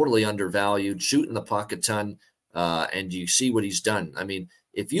totally undervalued, shooting the puck a ton. And you see what he's done. I mean,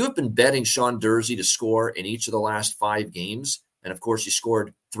 if you have been betting Sean Dursey to score in each of the last 5 games, and of course he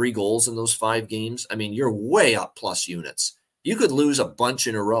scored 3 goals in those 5 games, I mean, you're way up plus units. You could lose a bunch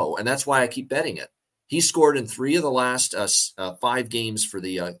in a row, and that's why I keep betting it. He scored in 3 of the last 5 games for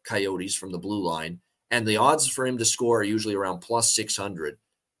the Coyotes from the blue line, and the odds for him to score are usually around plus 600.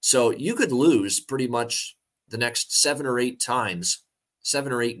 So you could lose pretty much the next 7 or 8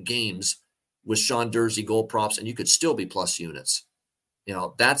 games with Sean Dursey goal props, and you could still be plus units.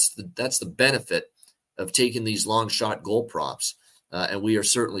 That's the benefit of taking these long shot goal props. And we are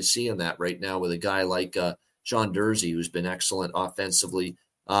certainly seeing that right now with a guy like Sean Dursey, who's been excellent offensively.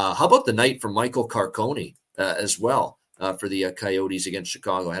 How about the night from Michael Carcone as well for the Coyotes against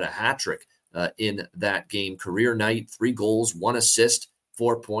Chicago? Had a hat trick in that game. Career night, 3 goals, 1 assist,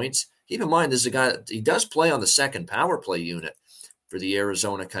 4 points. Keep in mind, this is a guy, he does play on the second power play unit for the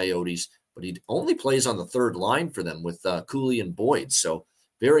Arizona Coyotes, but he only plays on the third line for them with Cooley and Boyd. So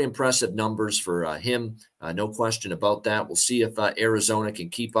very impressive numbers for him. No question about that. We'll see if Arizona can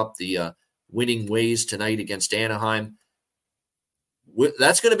keep up the winning ways tonight against Anaheim.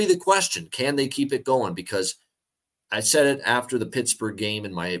 That's going to be the question. Can they keep it going? Because I said it after the Pittsburgh game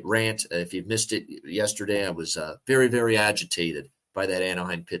in my rant. If you missed it yesterday, I was very, very agitated by that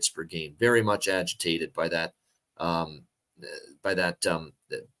Anaheim-Pittsburgh game. Very much agitated by that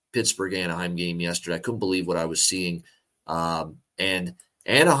Pittsburgh-Anaheim game yesterday. I couldn't believe what I was seeing. And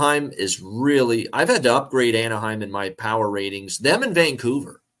Anaheim is really, I've had to upgrade Anaheim in my power ratings, them and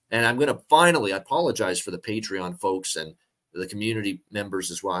Vancouver. And I'm going to finally, I apologize for the Patreon folks and the community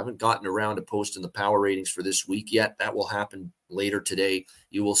members as well. I haven't gotten around to posting the power ratings for this week yet. That will happen later today.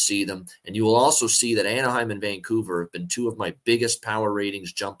 You will see them. And you will also see that Anaheim and Vancouver have been two of my biggest power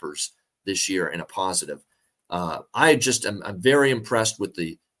ratings jumpers this year in a positive. I'm very impressed with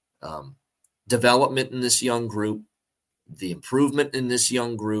the development in this young group, the improvement in this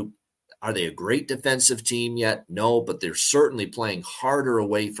young group. Are they a great defensive team yet? No, but they're certainly playing harder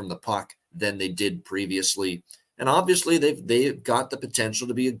away from the puck than they did previously. And obviously, they've got the potential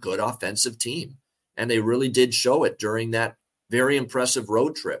to be a good offensive team. And they really did show it during that very impressive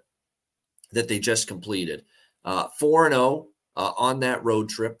road trip that they just completed. 4-0 on that road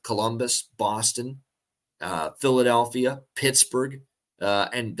trip: Columbus, Boston, Philadelphia, Pittsburgh.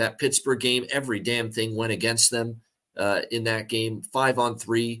 And that Pittsburgh game, every damn thing went against them in that game.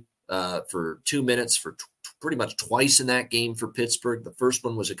 5-on-3 for 2 minutes for pretty much twice in that game for Pittsburgh. The first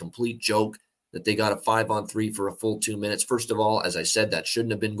one was a complete joke that they got a 5-on-3 for a full 2 minutes. First of all, as I said, that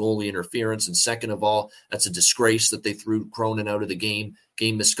shouldn't have been goalie interference. And second of all, that's a disgrace that they threw Cronin out of the game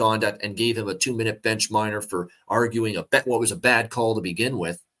misconduct, and gave him a 2-minute bench minor for arguing what was a bad call to begin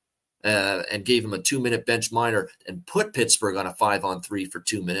with. And gave him a 2-minute bench minor and put Pittsburgh on a 5-on-3 for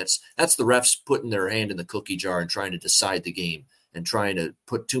 2 minutes. That's the refs putting their hand in the cookie jar and trying to decide the game and trying to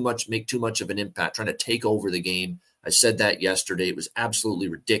make too much of an impact, trying to take over the game. I said that yesterday. It was absolutely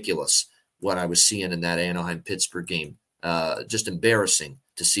ridiculous what I was seeing in that Anaheim-Pittsburgh game. Just embarrassing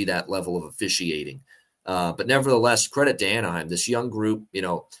to see that level of officiating. But nevertheless, credit to Anaheim. This young group,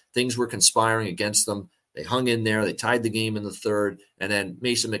 things were conspiring against them. They hung in there. They tied the game in the third. And then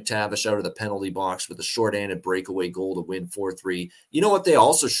Mason McTavish out of the penalty box with a short-handed breakaway goal to win 4-3. You know what they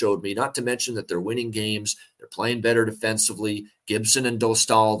also showed me? Not to mention that they're winning games. They're playing better defensively. Gibson and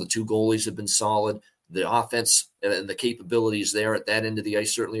Dostal, the two goalies, have been solid. The offense and the capabilities there at that end of the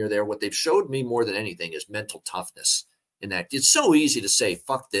ice certainly are there. What they've showed me more than anything is mental toughness. In that, it's so easy to say,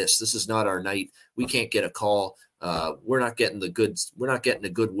 "Fuck this! This is not our night. We can't get a call. We're not getting a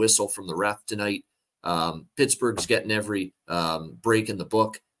good whistle from the ref tonight. Pittsburgh's getting every break in the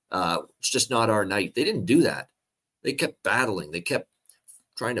book. It's just not our night." They didn't do that. They kept battling. They kept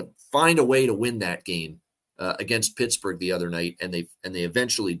trying to find a way to win that game against Pittsburgh the other night, and they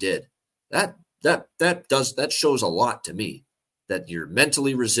eventually did. That shows a lot to me, that you're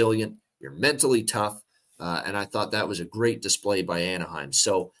mentally resilient, you're mentally tough, and I thought that was a great display by Anaheim.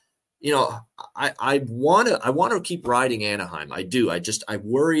 So, I want to keep riding Anaheim. I do. I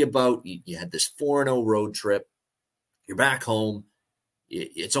worry about, you had this 4-0 road trip. You're back home.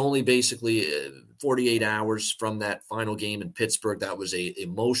 It's only basically 48 hours from that final game in Pittsburgh. That was a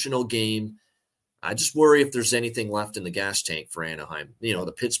emotional game. I just worry if there's anything left in the gas tank for Anaheim.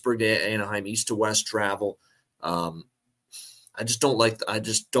 The Pittsburgh to Anaheim east to west travel. I just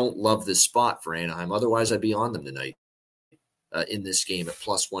don't love this spot for Anaheim. Otherwise, I'd be on them tonight in this game at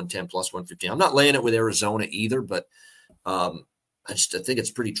 +110, +115. I'm not laying it with Arizona either, but I think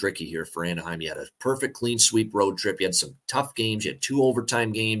it's pretty tricky here for Anaheim. You had a perfect clean sweep road trip. You had some tough games. You had 2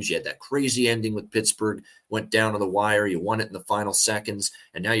 overtime games. You had that crazy ending with Pittsburgh, went down to the wire. You won it in the final seconds,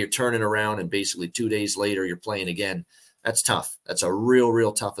 and now you're turning around, and basically 2 days later you're playing again. That's tough. That's a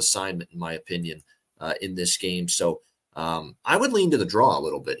real tough assignment, in my opinion, in this game. So I would lean to the draw a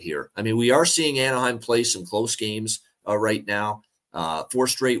little bit here. I mean, we are seeing Anaheim play some close games right now. 4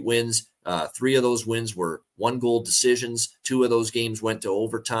 straight wins. 3 of those wins were 1-goal decisions. 2 of those games went to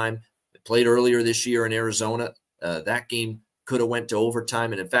overtime. They played earlier this year in Arizona. That game could have went to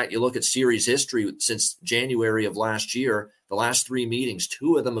overtime. And in fact, you look at series history since January of last year, the last 3 meetings,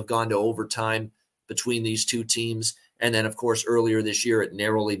 2 of them have gone to overtime between these two teams. And then, of course, earlier this year, it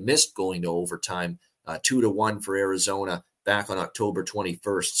narrowly missed going to overtime, 2-1 for Arizona back on October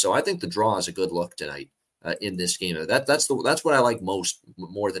 21st. So I think the draw is a good look tonight in this game. That's what I like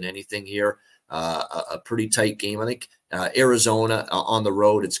more than anything here. A pretty tight game. I think Arizona on the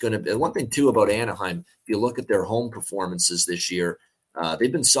road, it's going to be one thing too about Anaheim. If you look at their home performances this year,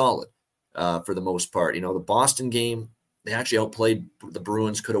 they've been solid for the most part. The Boston game, they actually outplayed the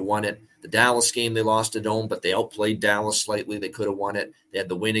Bruins, could have won it. The Dallas game, they lost at home, but they outplayed Dallas slightly. They could have won it. They had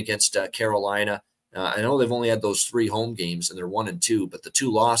the win against Carolina. I know they've only had those 3 home games, and they're 1-2, but the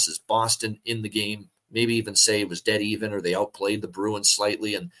 2 losses, Boston in the game, maybe even say it was dead even, or they outplayed the Bruins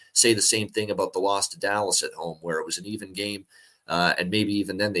slightly, and say the same thing about the loss to Dallas at home, where it was an even game. And maybe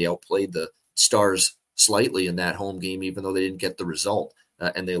even then they outplayed the Stars slightly in that home game, even though they didn't get the result,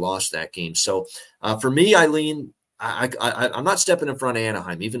 and they lost that game. So for me, I'm not stepping in front of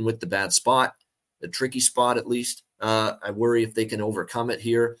Anaheim, even with the bad spot, the tricky spot at least. I worry if they can overcome it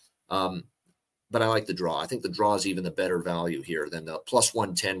here. But I like the draw. I think the draw is even the better value here than the plus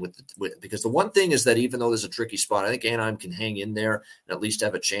 110 because the one thing is that even though there's a tricky spot, I think Anaheim can hang in there and at least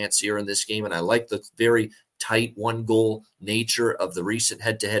have a chance here in this game. And I like the very tight one-goal nature of the recent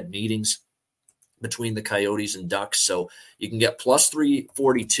head-to-head meetings between the Coyotes and Ducks. So you can get plus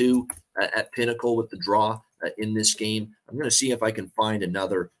 342 at Pinnacle with the draw in this game. I'm going to see if I can find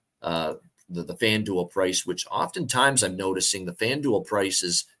another the FanDuel price, which oftentimes I'm noticing the FanDuel price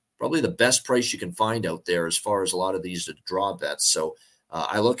is probably the best price you can find out there as far as a lot of these draw bets. So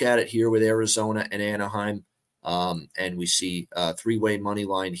I look at it here with Arizona and Anaheim, and we see three-way money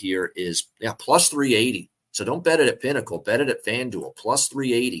line here is plus 380. So don't bet it at Pinnacle, bet it at FanDuel, plus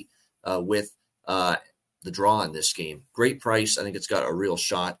 380 with the draw in this game. Great price. I think it's got a real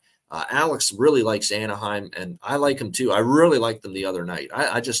shot. Alex really likes Anaheim, and I like him too. I really liked them the other night.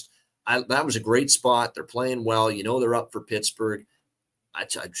 That was a great spot. They're playing well. They're up for Pittsburgh. I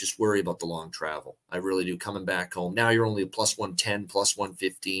just worry about the long travel. I really do. Coming back home. Now you're only plus 110, plus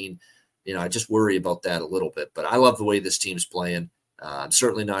 115. I just worry about that a little bit. But I love the way this team's playing. I'm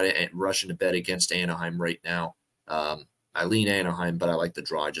certainly not rushing to bet against Anaheim right now. I lean Anaheim, but I like the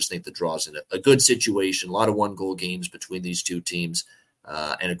draw. I just think the draw's in a good situation. A lot of one-goal games between these two teams.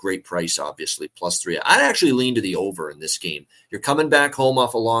 And a great price, obviously, plus 3. I'd actually lean to the over in this game. You're coming back home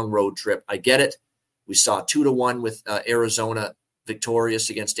off a long road trip. I get it. We saw 2-1 with Arizona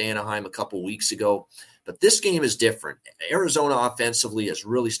victorious against Anaheim a couple weeks ago. But this game is different. Arizona offensively has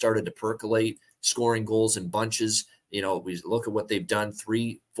really started to percolate, scoring goals in bunches. We look at what they've done,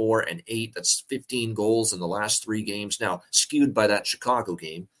 3, 4, and 8. That's 15 goals in the last 3 games. Now, skewed by that Chicago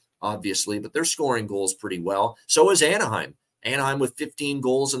game, obviously, but they're scoring goals pretty well. So is Anaheim. Anaheim with 15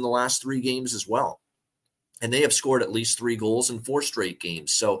 goals in the last 3 games as well. And they have scored at least 3 goals in 4 straight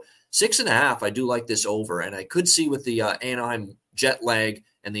games. So 6.5, I do like this over. And I could see with the Anaheim jet lag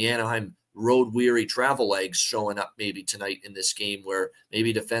and the Anaheim road-weary travel legs showing up maybe tonight in this game where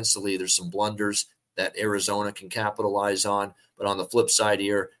maybe defensively there's some blunders that Arizona can capitalize on. But on the flip side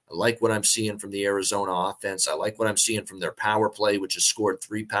here, I like what I'm seeing from the Arizona offense. I like what I'm seeing from their power play, which has scored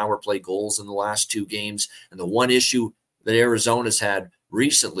 3 power play goals in the last 2 games. And the one issue that Arizona's had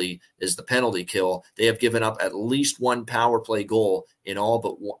recently is the penalty kill. They have given up at least 1 power play goal in all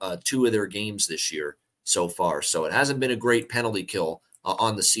but 2 of their games this year so far. So it hasn't been a great penalty kill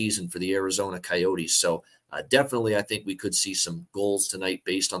on the season for the Arizona Coyotes. So definitely I think we could see some goals tonight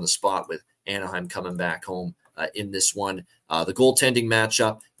based on the spot with Anaheim coming back home in this one. The goaltending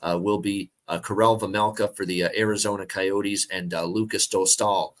matchup will be Karel Vejmelka for the Arizona Coyotes and Lucas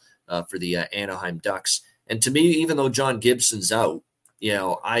Dostal for the Anaheim Ducks. And to me, even though John Gibson's out,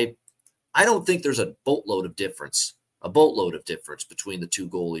 I don't think there's a boatload of difference between the 2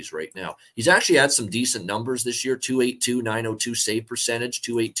 goalies right now. He's actually had some decent numbers this year, 282, 902 save percentage,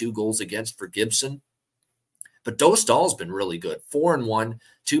 282 goals against for Gibson. But Dostal's been really good, 4-1,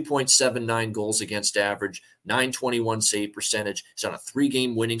 2.79 goals against average, 921 save percentage. He's on a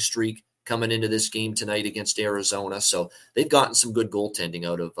 3-game winning streak coming into this game tonight against Arizona. So they've gotten some good goaltending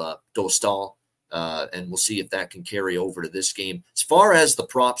out of Dostal. And we'll see if that can carry over to this game. As far as the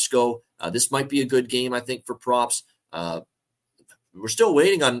props go, this might be a good game, I think, for props. We're still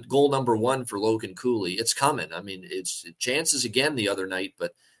waiting on goal number 1 for Logan Cooley. It's coming. I mean, it's chances again the other night,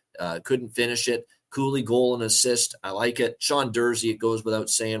 but couldn't finish it. Cooley goal and assist. I like it. Sean Durzi, it goes without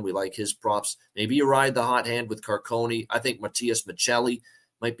saying. We like his props. Maybe you ride the hot hand with Carcone. I think Matias Michelli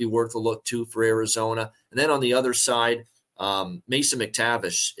might be worth a look too for Arizona. And then on the other side, Mason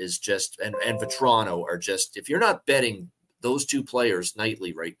McTavish is just, and Vetrano are just, if you're not betting those 2 players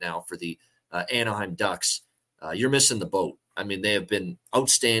nightly right now for the Anaheim Ducks, you're missing the boat. I mean, they have been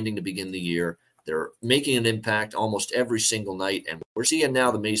outstanding to begin the year. They're making an impact almost every single night. And we're seeing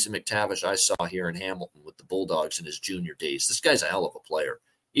now the Mason McTavish I saw here in Hamilton with the Bulldogs in his junior days. This guy's a hell of a player.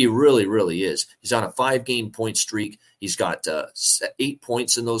 He really, really is. He's on a 5-game point streak. He's got 8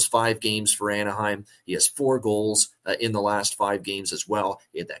 points in those 5 games for Anaheim. He has 4 goals in the last 5 games as well.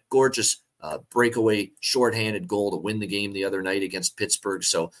 He had that gorgeous breakaway shorthanded goal to win the game the other night against Pittsburgh.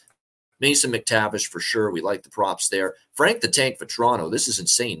 So Mason McTavish for sure. We like the props there. Frank the Tank Vetrano, this is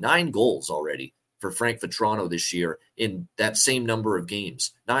insane. 9 goals already for Frank Vetrano this year in that same number of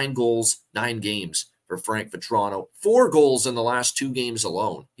games. 9 goals, 9 games for Frank Vetrano. 4 goals in the last 2 games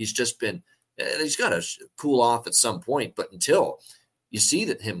alone. He's just been, he's got to cool off at some point, but until you see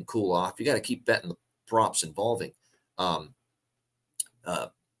that him cool off, you got to keep betting the props involving Frank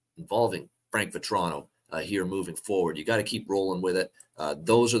Vetrano here moving forward. You got to keep rolling with it.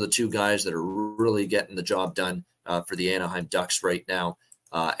 Those are the 2 guys that are really getting the job done for the Anaheim Ducks right now.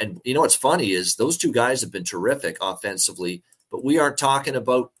 And you know what's funny is those two guys have been terrific offensively, but we aren't talking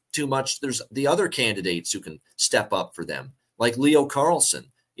about too much. There's the other candidates who can step up for them, like Leo Carlsson,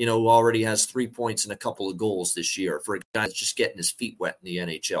 who already has 3 points and a couple of goals this year for a guy that's just getting his feet wet in the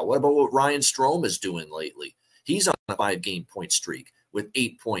NHL. What about what Ryan Strome is doing lately? He's on a 5-game point streak with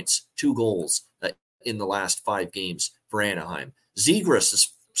 8 points, 2 goals in the last 5 games for Anaheim. Zegras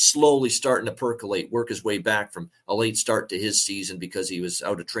is slowly starting to percolate, work his way back from a late start to his season because he was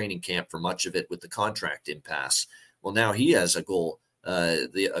out of training camp for much of it with the contract impasse. Well, now he has a goal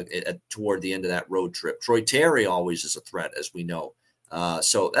toward the end of that road trip. Troy Terry always is a threat, as we know.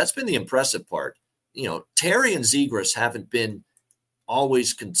 So that's been the impressive part. Terry and Zegras haven't been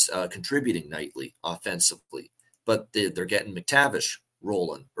always contributing nightly offensively, but they're getting McTavish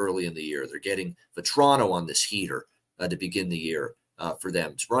rolling early in the year. They're getting Vetrano on this heater to begin the year for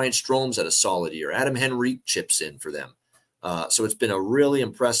them. Ryan Strome's had a solid year. Adam Henrique chips in for them. So it's been a really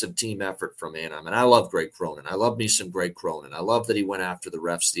impressive team effort from Anaheim. And I love Greg Cronin. I love me some Greg Cronin. I love that he went after the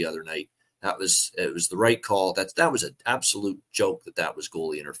refs the other night. It was the right call. That was an absolute joke that was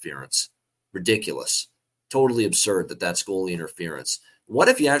goalie interference. Ridiculous. Totally absurd that's goalie interference. What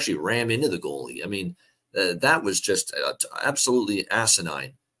if you actually ram into the goalie? I mean, that was just absolutely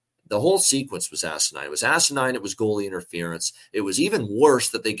asinine. The whole sequence was asinine. It was asinine. It was goalie interference. It was even worse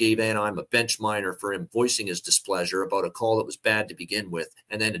that they gave Anaheim a bench minor for him voicing his displeasure about a call that was bad to begin with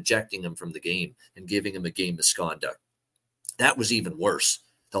and then ejecting him from the game and giving him a game misconduct. That was even worse.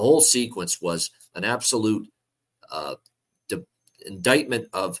 The whole sequence was an absolute indictment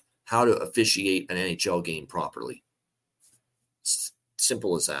of how to officiate an NHL game properly. It's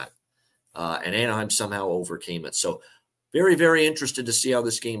simple as that. And Anaheim somehow overcame it. So very, very interested to see how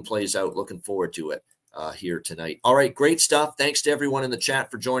this game plays out. Looking forward to it here tonight. All right, great stuff. Thanks to everyone in the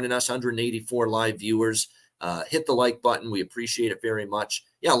chat for joining us, 184 live viewers. Hit the like button. We appreciate it very much.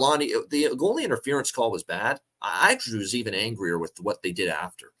 Yeah, Lonnie, the goalie interference call was bad. I actually was even angrier with what they did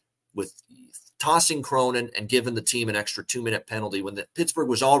after, with tossing Cronin and giving the team an extra 2-minute penalty when Pittsburgh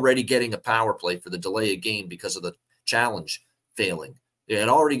was already getting a power play for the delay of game because of the challenge failing. They had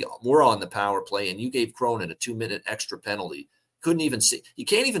already were on the power play, and you gave Cronin a 2-minute extra penalty. Couldn't even say, you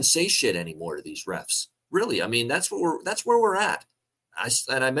can't even say shit anymore to these refs. Really, I mean, that's where we're at.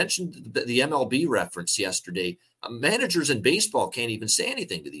 I mentioned the MLB reference yesterday. Managers in baseball can't even say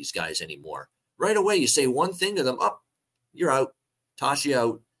anything to these guys anymore. Right away, you say one thing to them, you're out, toss you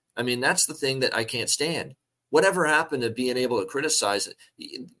out. I mean, that's the thing that I can't stand. Whatever happened to being able to criticize it?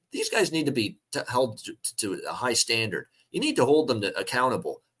 These guys need to be held to a high standard. You need to hold them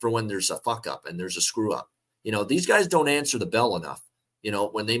accountable for when there's a fuck up and there's a screw up. These guys don't answer the bell enough,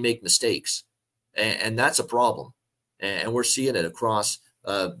 when they make mistakes. And that's a problem. And we're seeing it across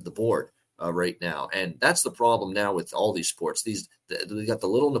the board right now. And that's the problem now with all these sports. We got the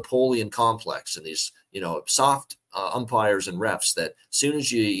little Napoleon complex and these, soft umpires and refs that as soon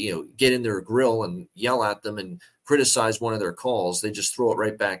as you get in their grill and yell at them and criticize one of their calls, they just throw it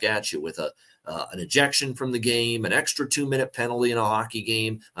right back at you with an ejection from the game, an extra 2-minute penalty in a hockey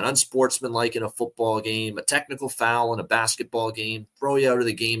game, an unsportsmanlike in a football game, a technical foul in a basketball game, throw you out of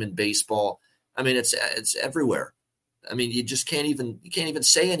the game in baseball. I mean, it's everywhere. I mean, you can't even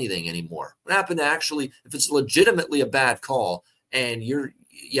say anything anymore. What happened to actually, if it's legitimately a bad call and you're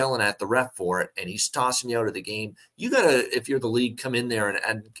yelling at the ref for it and he's tossing you out of the game, you got to, if you're the league, come in there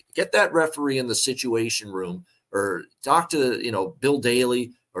and get that referee in the situation room or talk to, Bill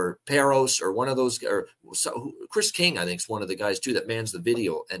Daly or Peros or one of those, or Chris King, I think, is one of the guys too that mans the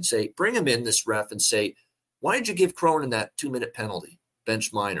video, and say, bring him in, this ref, and say, why did you give Cronin that 2-minute penalty,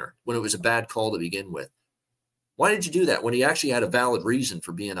 bench minor, when it was a bad call to begin with? Why did you do that when he actually had a valid reason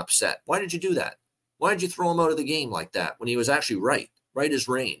for being upset? Why did you do that? Why did you throw him out of the game like that when he was actually right as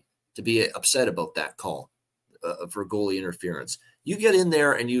rain to be upset about that call for goalie interference? You get in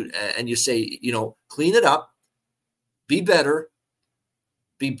there and you say, clean it up, be better,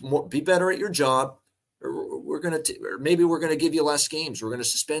 be better at your job, or maybe we're gonna give you less games. We're gonna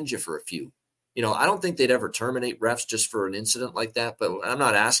suspend you for a few. I don't think they'd ever terminate refs just for an incident like that, but I'm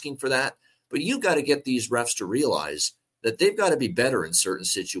not asking for that. But you got to get these refs to realize that they've got to be better in certain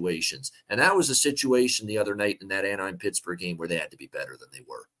situations. And that was a situation the other night in that Anaheim-Pittsburgh game where they had to be better than they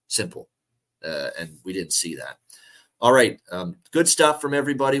were. Simple. And we didn't see that. All right. Good stuff from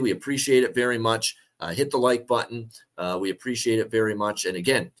everybody. We appreciate it very much. Hit the like button. We appreciate it very much. And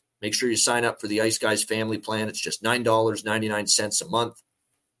again, make sure you sign up for the Ice Guys family plan. It's just $9.99 a month.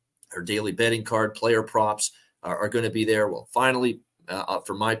 Our daily betting card, player props are going to be there. Well, finally,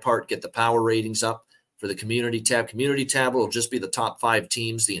 for my part, get the power ratings up for the community tab. Community tab will just be the top 5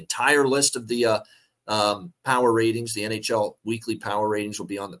 teams. The entire list of the power ratings. The NHL weekly power ratings will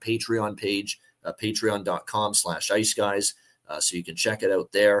be on the Patreon page, patreon.com/iceguys. So you can check it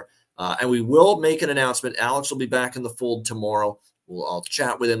out there. And we will make an announcement. Alex will be back in the fold tomorrow. I'll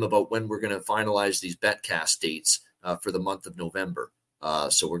chat with him about when we're going to finalize these betcast dates for the month of November.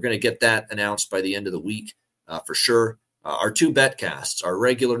 So we're going to get that announced by the end of the week for sure. Our two betcasts, our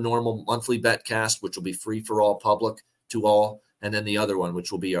regular normal monthly betcast, which will be free for all, public to all, and then the other one,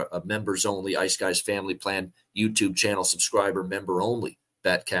 which will be a members only Ice Guys Family Plan YouTube channel subscriber member only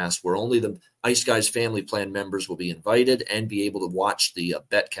betcast, where only the Ice Guys Family Plan members will be invited and be able to watch the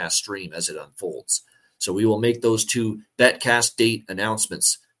betcast stream as it unfolds. So we will make those two betcast date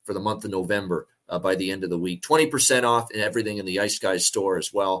announcements for the month of November by the end of the week. 20% off and everything in the Ice Guys store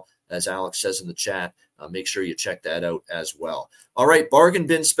as well, as Alex says in the chat. Make sure you check that out as well. All right, bargain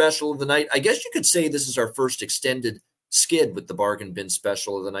bin special of the night. I guess you could say this is our first extended skid with the bargain bin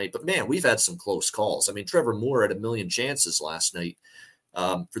special of the night. But, man, we've had some close calls. I mean, Trevor Moore had a million chances last night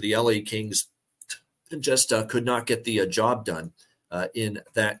for the LA Kings and just could not get the job done in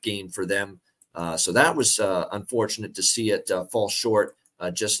that game for them. So that was unfortunate to see it fall short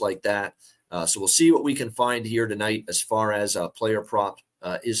just like that. So we'll see what we can find here tonight as far as player prop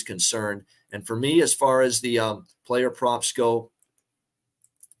is concerned. And for me, as far as the player props go,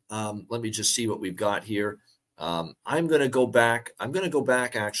 let me just see what we've got here. I'm going to go back. I'm going to go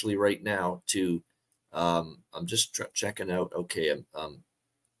back actually right now to I'm just checking out. Okay.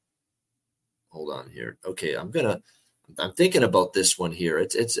 Hold on here. Okay. I'm thinking about this one here.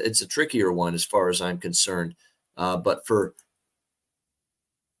 It's a trickier one as far as I'm concerned. But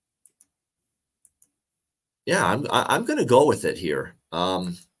I'm going to go with it here.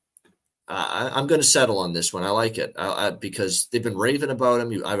 I'm going to settle on this one. I like it because they've been raving about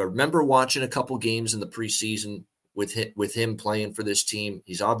him. I remember watching a couple games in the preseason with him playing for this team.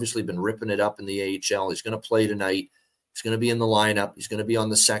 He's obviously been ripping it up in the AHL. He's going to play tonight. He's going to be in the lineup. He's going to be on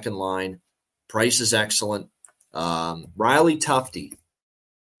the second line. Price is excellent. Riley Tufte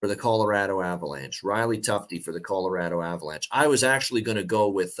for the Colorado Avalanche. I was actually going to go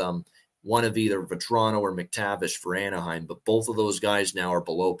with one of either Vetrano or McTavish for Anaheim, but both of those guys now are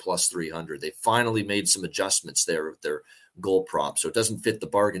below plus 300. They finally made some adjustments there with their goal prop, so it doesn't fit the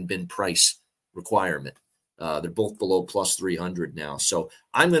bargain bin price requirement. They're both below plus 300 now. So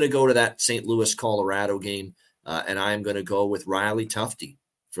I'm going to go to that St. Louis, Colorado game, and I'm going to go with Riley Tufte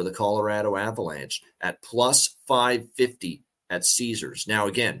for the Colorado Avalanche at plus 550 at Caesars. Now,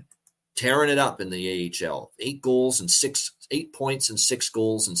 again, tearing it up in the AHL. 8 points and 6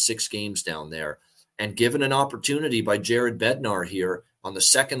 goals in 6 games down there. And given an opportunity by Jared Bednar here on the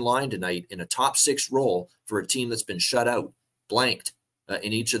second line tonight in a top 6 role for a team that's been shut out, blanked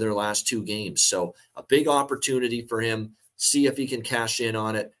in each of their last 2 games. So a big opportunity for him. See if he can cash in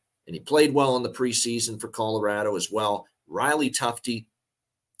on it. And he played well in the preseason for Colorado as well. Riley Tufte,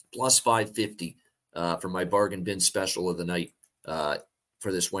 plus 550 for my bargain bin special of the night.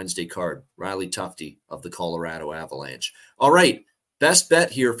 For this Wednesday card, Riley Tufte of the Colorado Avalanche. All right, best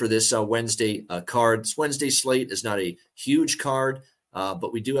bet here for this Wednesday card. This Wednesday slate is not a huge card,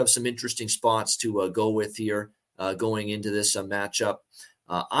 but we do have some interesting spots to go with here going into this matchup.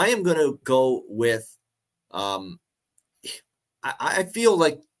 I am going to go with, I feel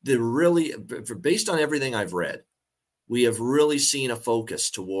like based on everything I've read, we have really seen a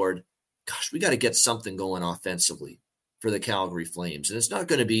focus toward, we got to get something going offensively for the Calgary Flames. And it's not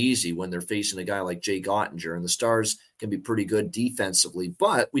going to be easy when they're facing a guy like Jay Gottinger, and the Stars can be pretty good defensively.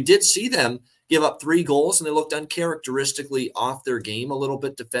 But we did see them give up 3 goals, and they looked uncharacteristically off their game a little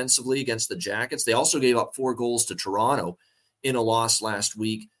bit defensively against the Jackets. They also gave up 4 goals to Toronto in a loss last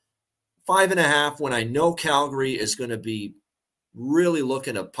week. 5.5 when I know Calgary is going to be really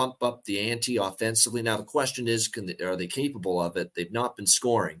looking to pump up the ante offensively. Now, the question is, are they capable of it? They've not been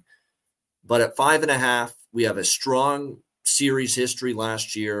scoring. But at 5.5, we have a strong series history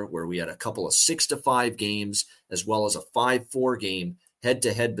last year where we had a couple of 6-5 games as well as a 5-4 game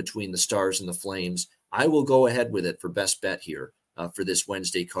head-to-head between the Stars and the Flames. I will go ahead with it for best bet here for this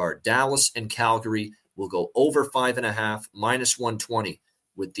Wednesday card. Dallas and Calgary will go over 5.5, minus 120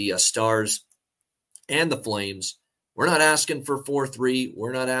 with the Stars and the Flames. We're not asking for 4-3.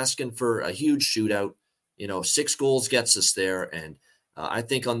 We're not asking for a huge shootout. 6 goals gets us there, and I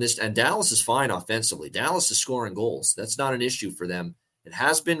think on this, and Dallas is fine offensively. Dallas is scoring goals. That's not an issue for them. It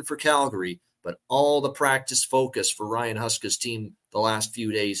has been for Calgary, but all the practice focus for Ryan Huska's team the last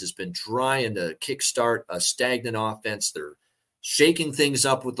few days has been trying to kickstart a stagnant offense. They're shaking things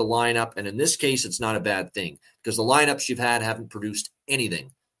up with the lineup, and in this case, it's not a bad thing because the lineups you've had haven't produced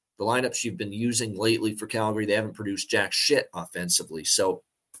anything. The lineups you've been using lately for Calgary, they haven't produced jack shit offensively. So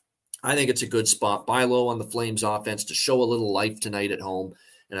I think it's a good spot. Buy low on the Flames offense to show a little life tonight at home.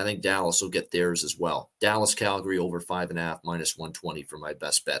 And I think Dallas will get theirs as well. Dallas, Calgary over 5.5, minus 120 for my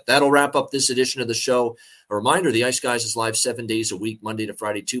best bet. That'll wrap up this edition of the show. A reminder, the Ice Guys is live 7 days a week, Monday to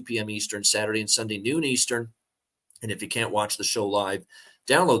Friday, 2 p.m. Eastern, Saturday and Sunday, noon Eastern. And if you can't watch the show live,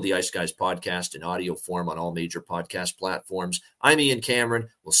 download the Ice Guys podcast in audio form on all major podcast platforms. I'm Ian Cameron.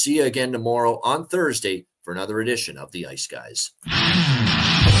 We'll see you again tomorrow on Thursday for another edition of the Ice Guys.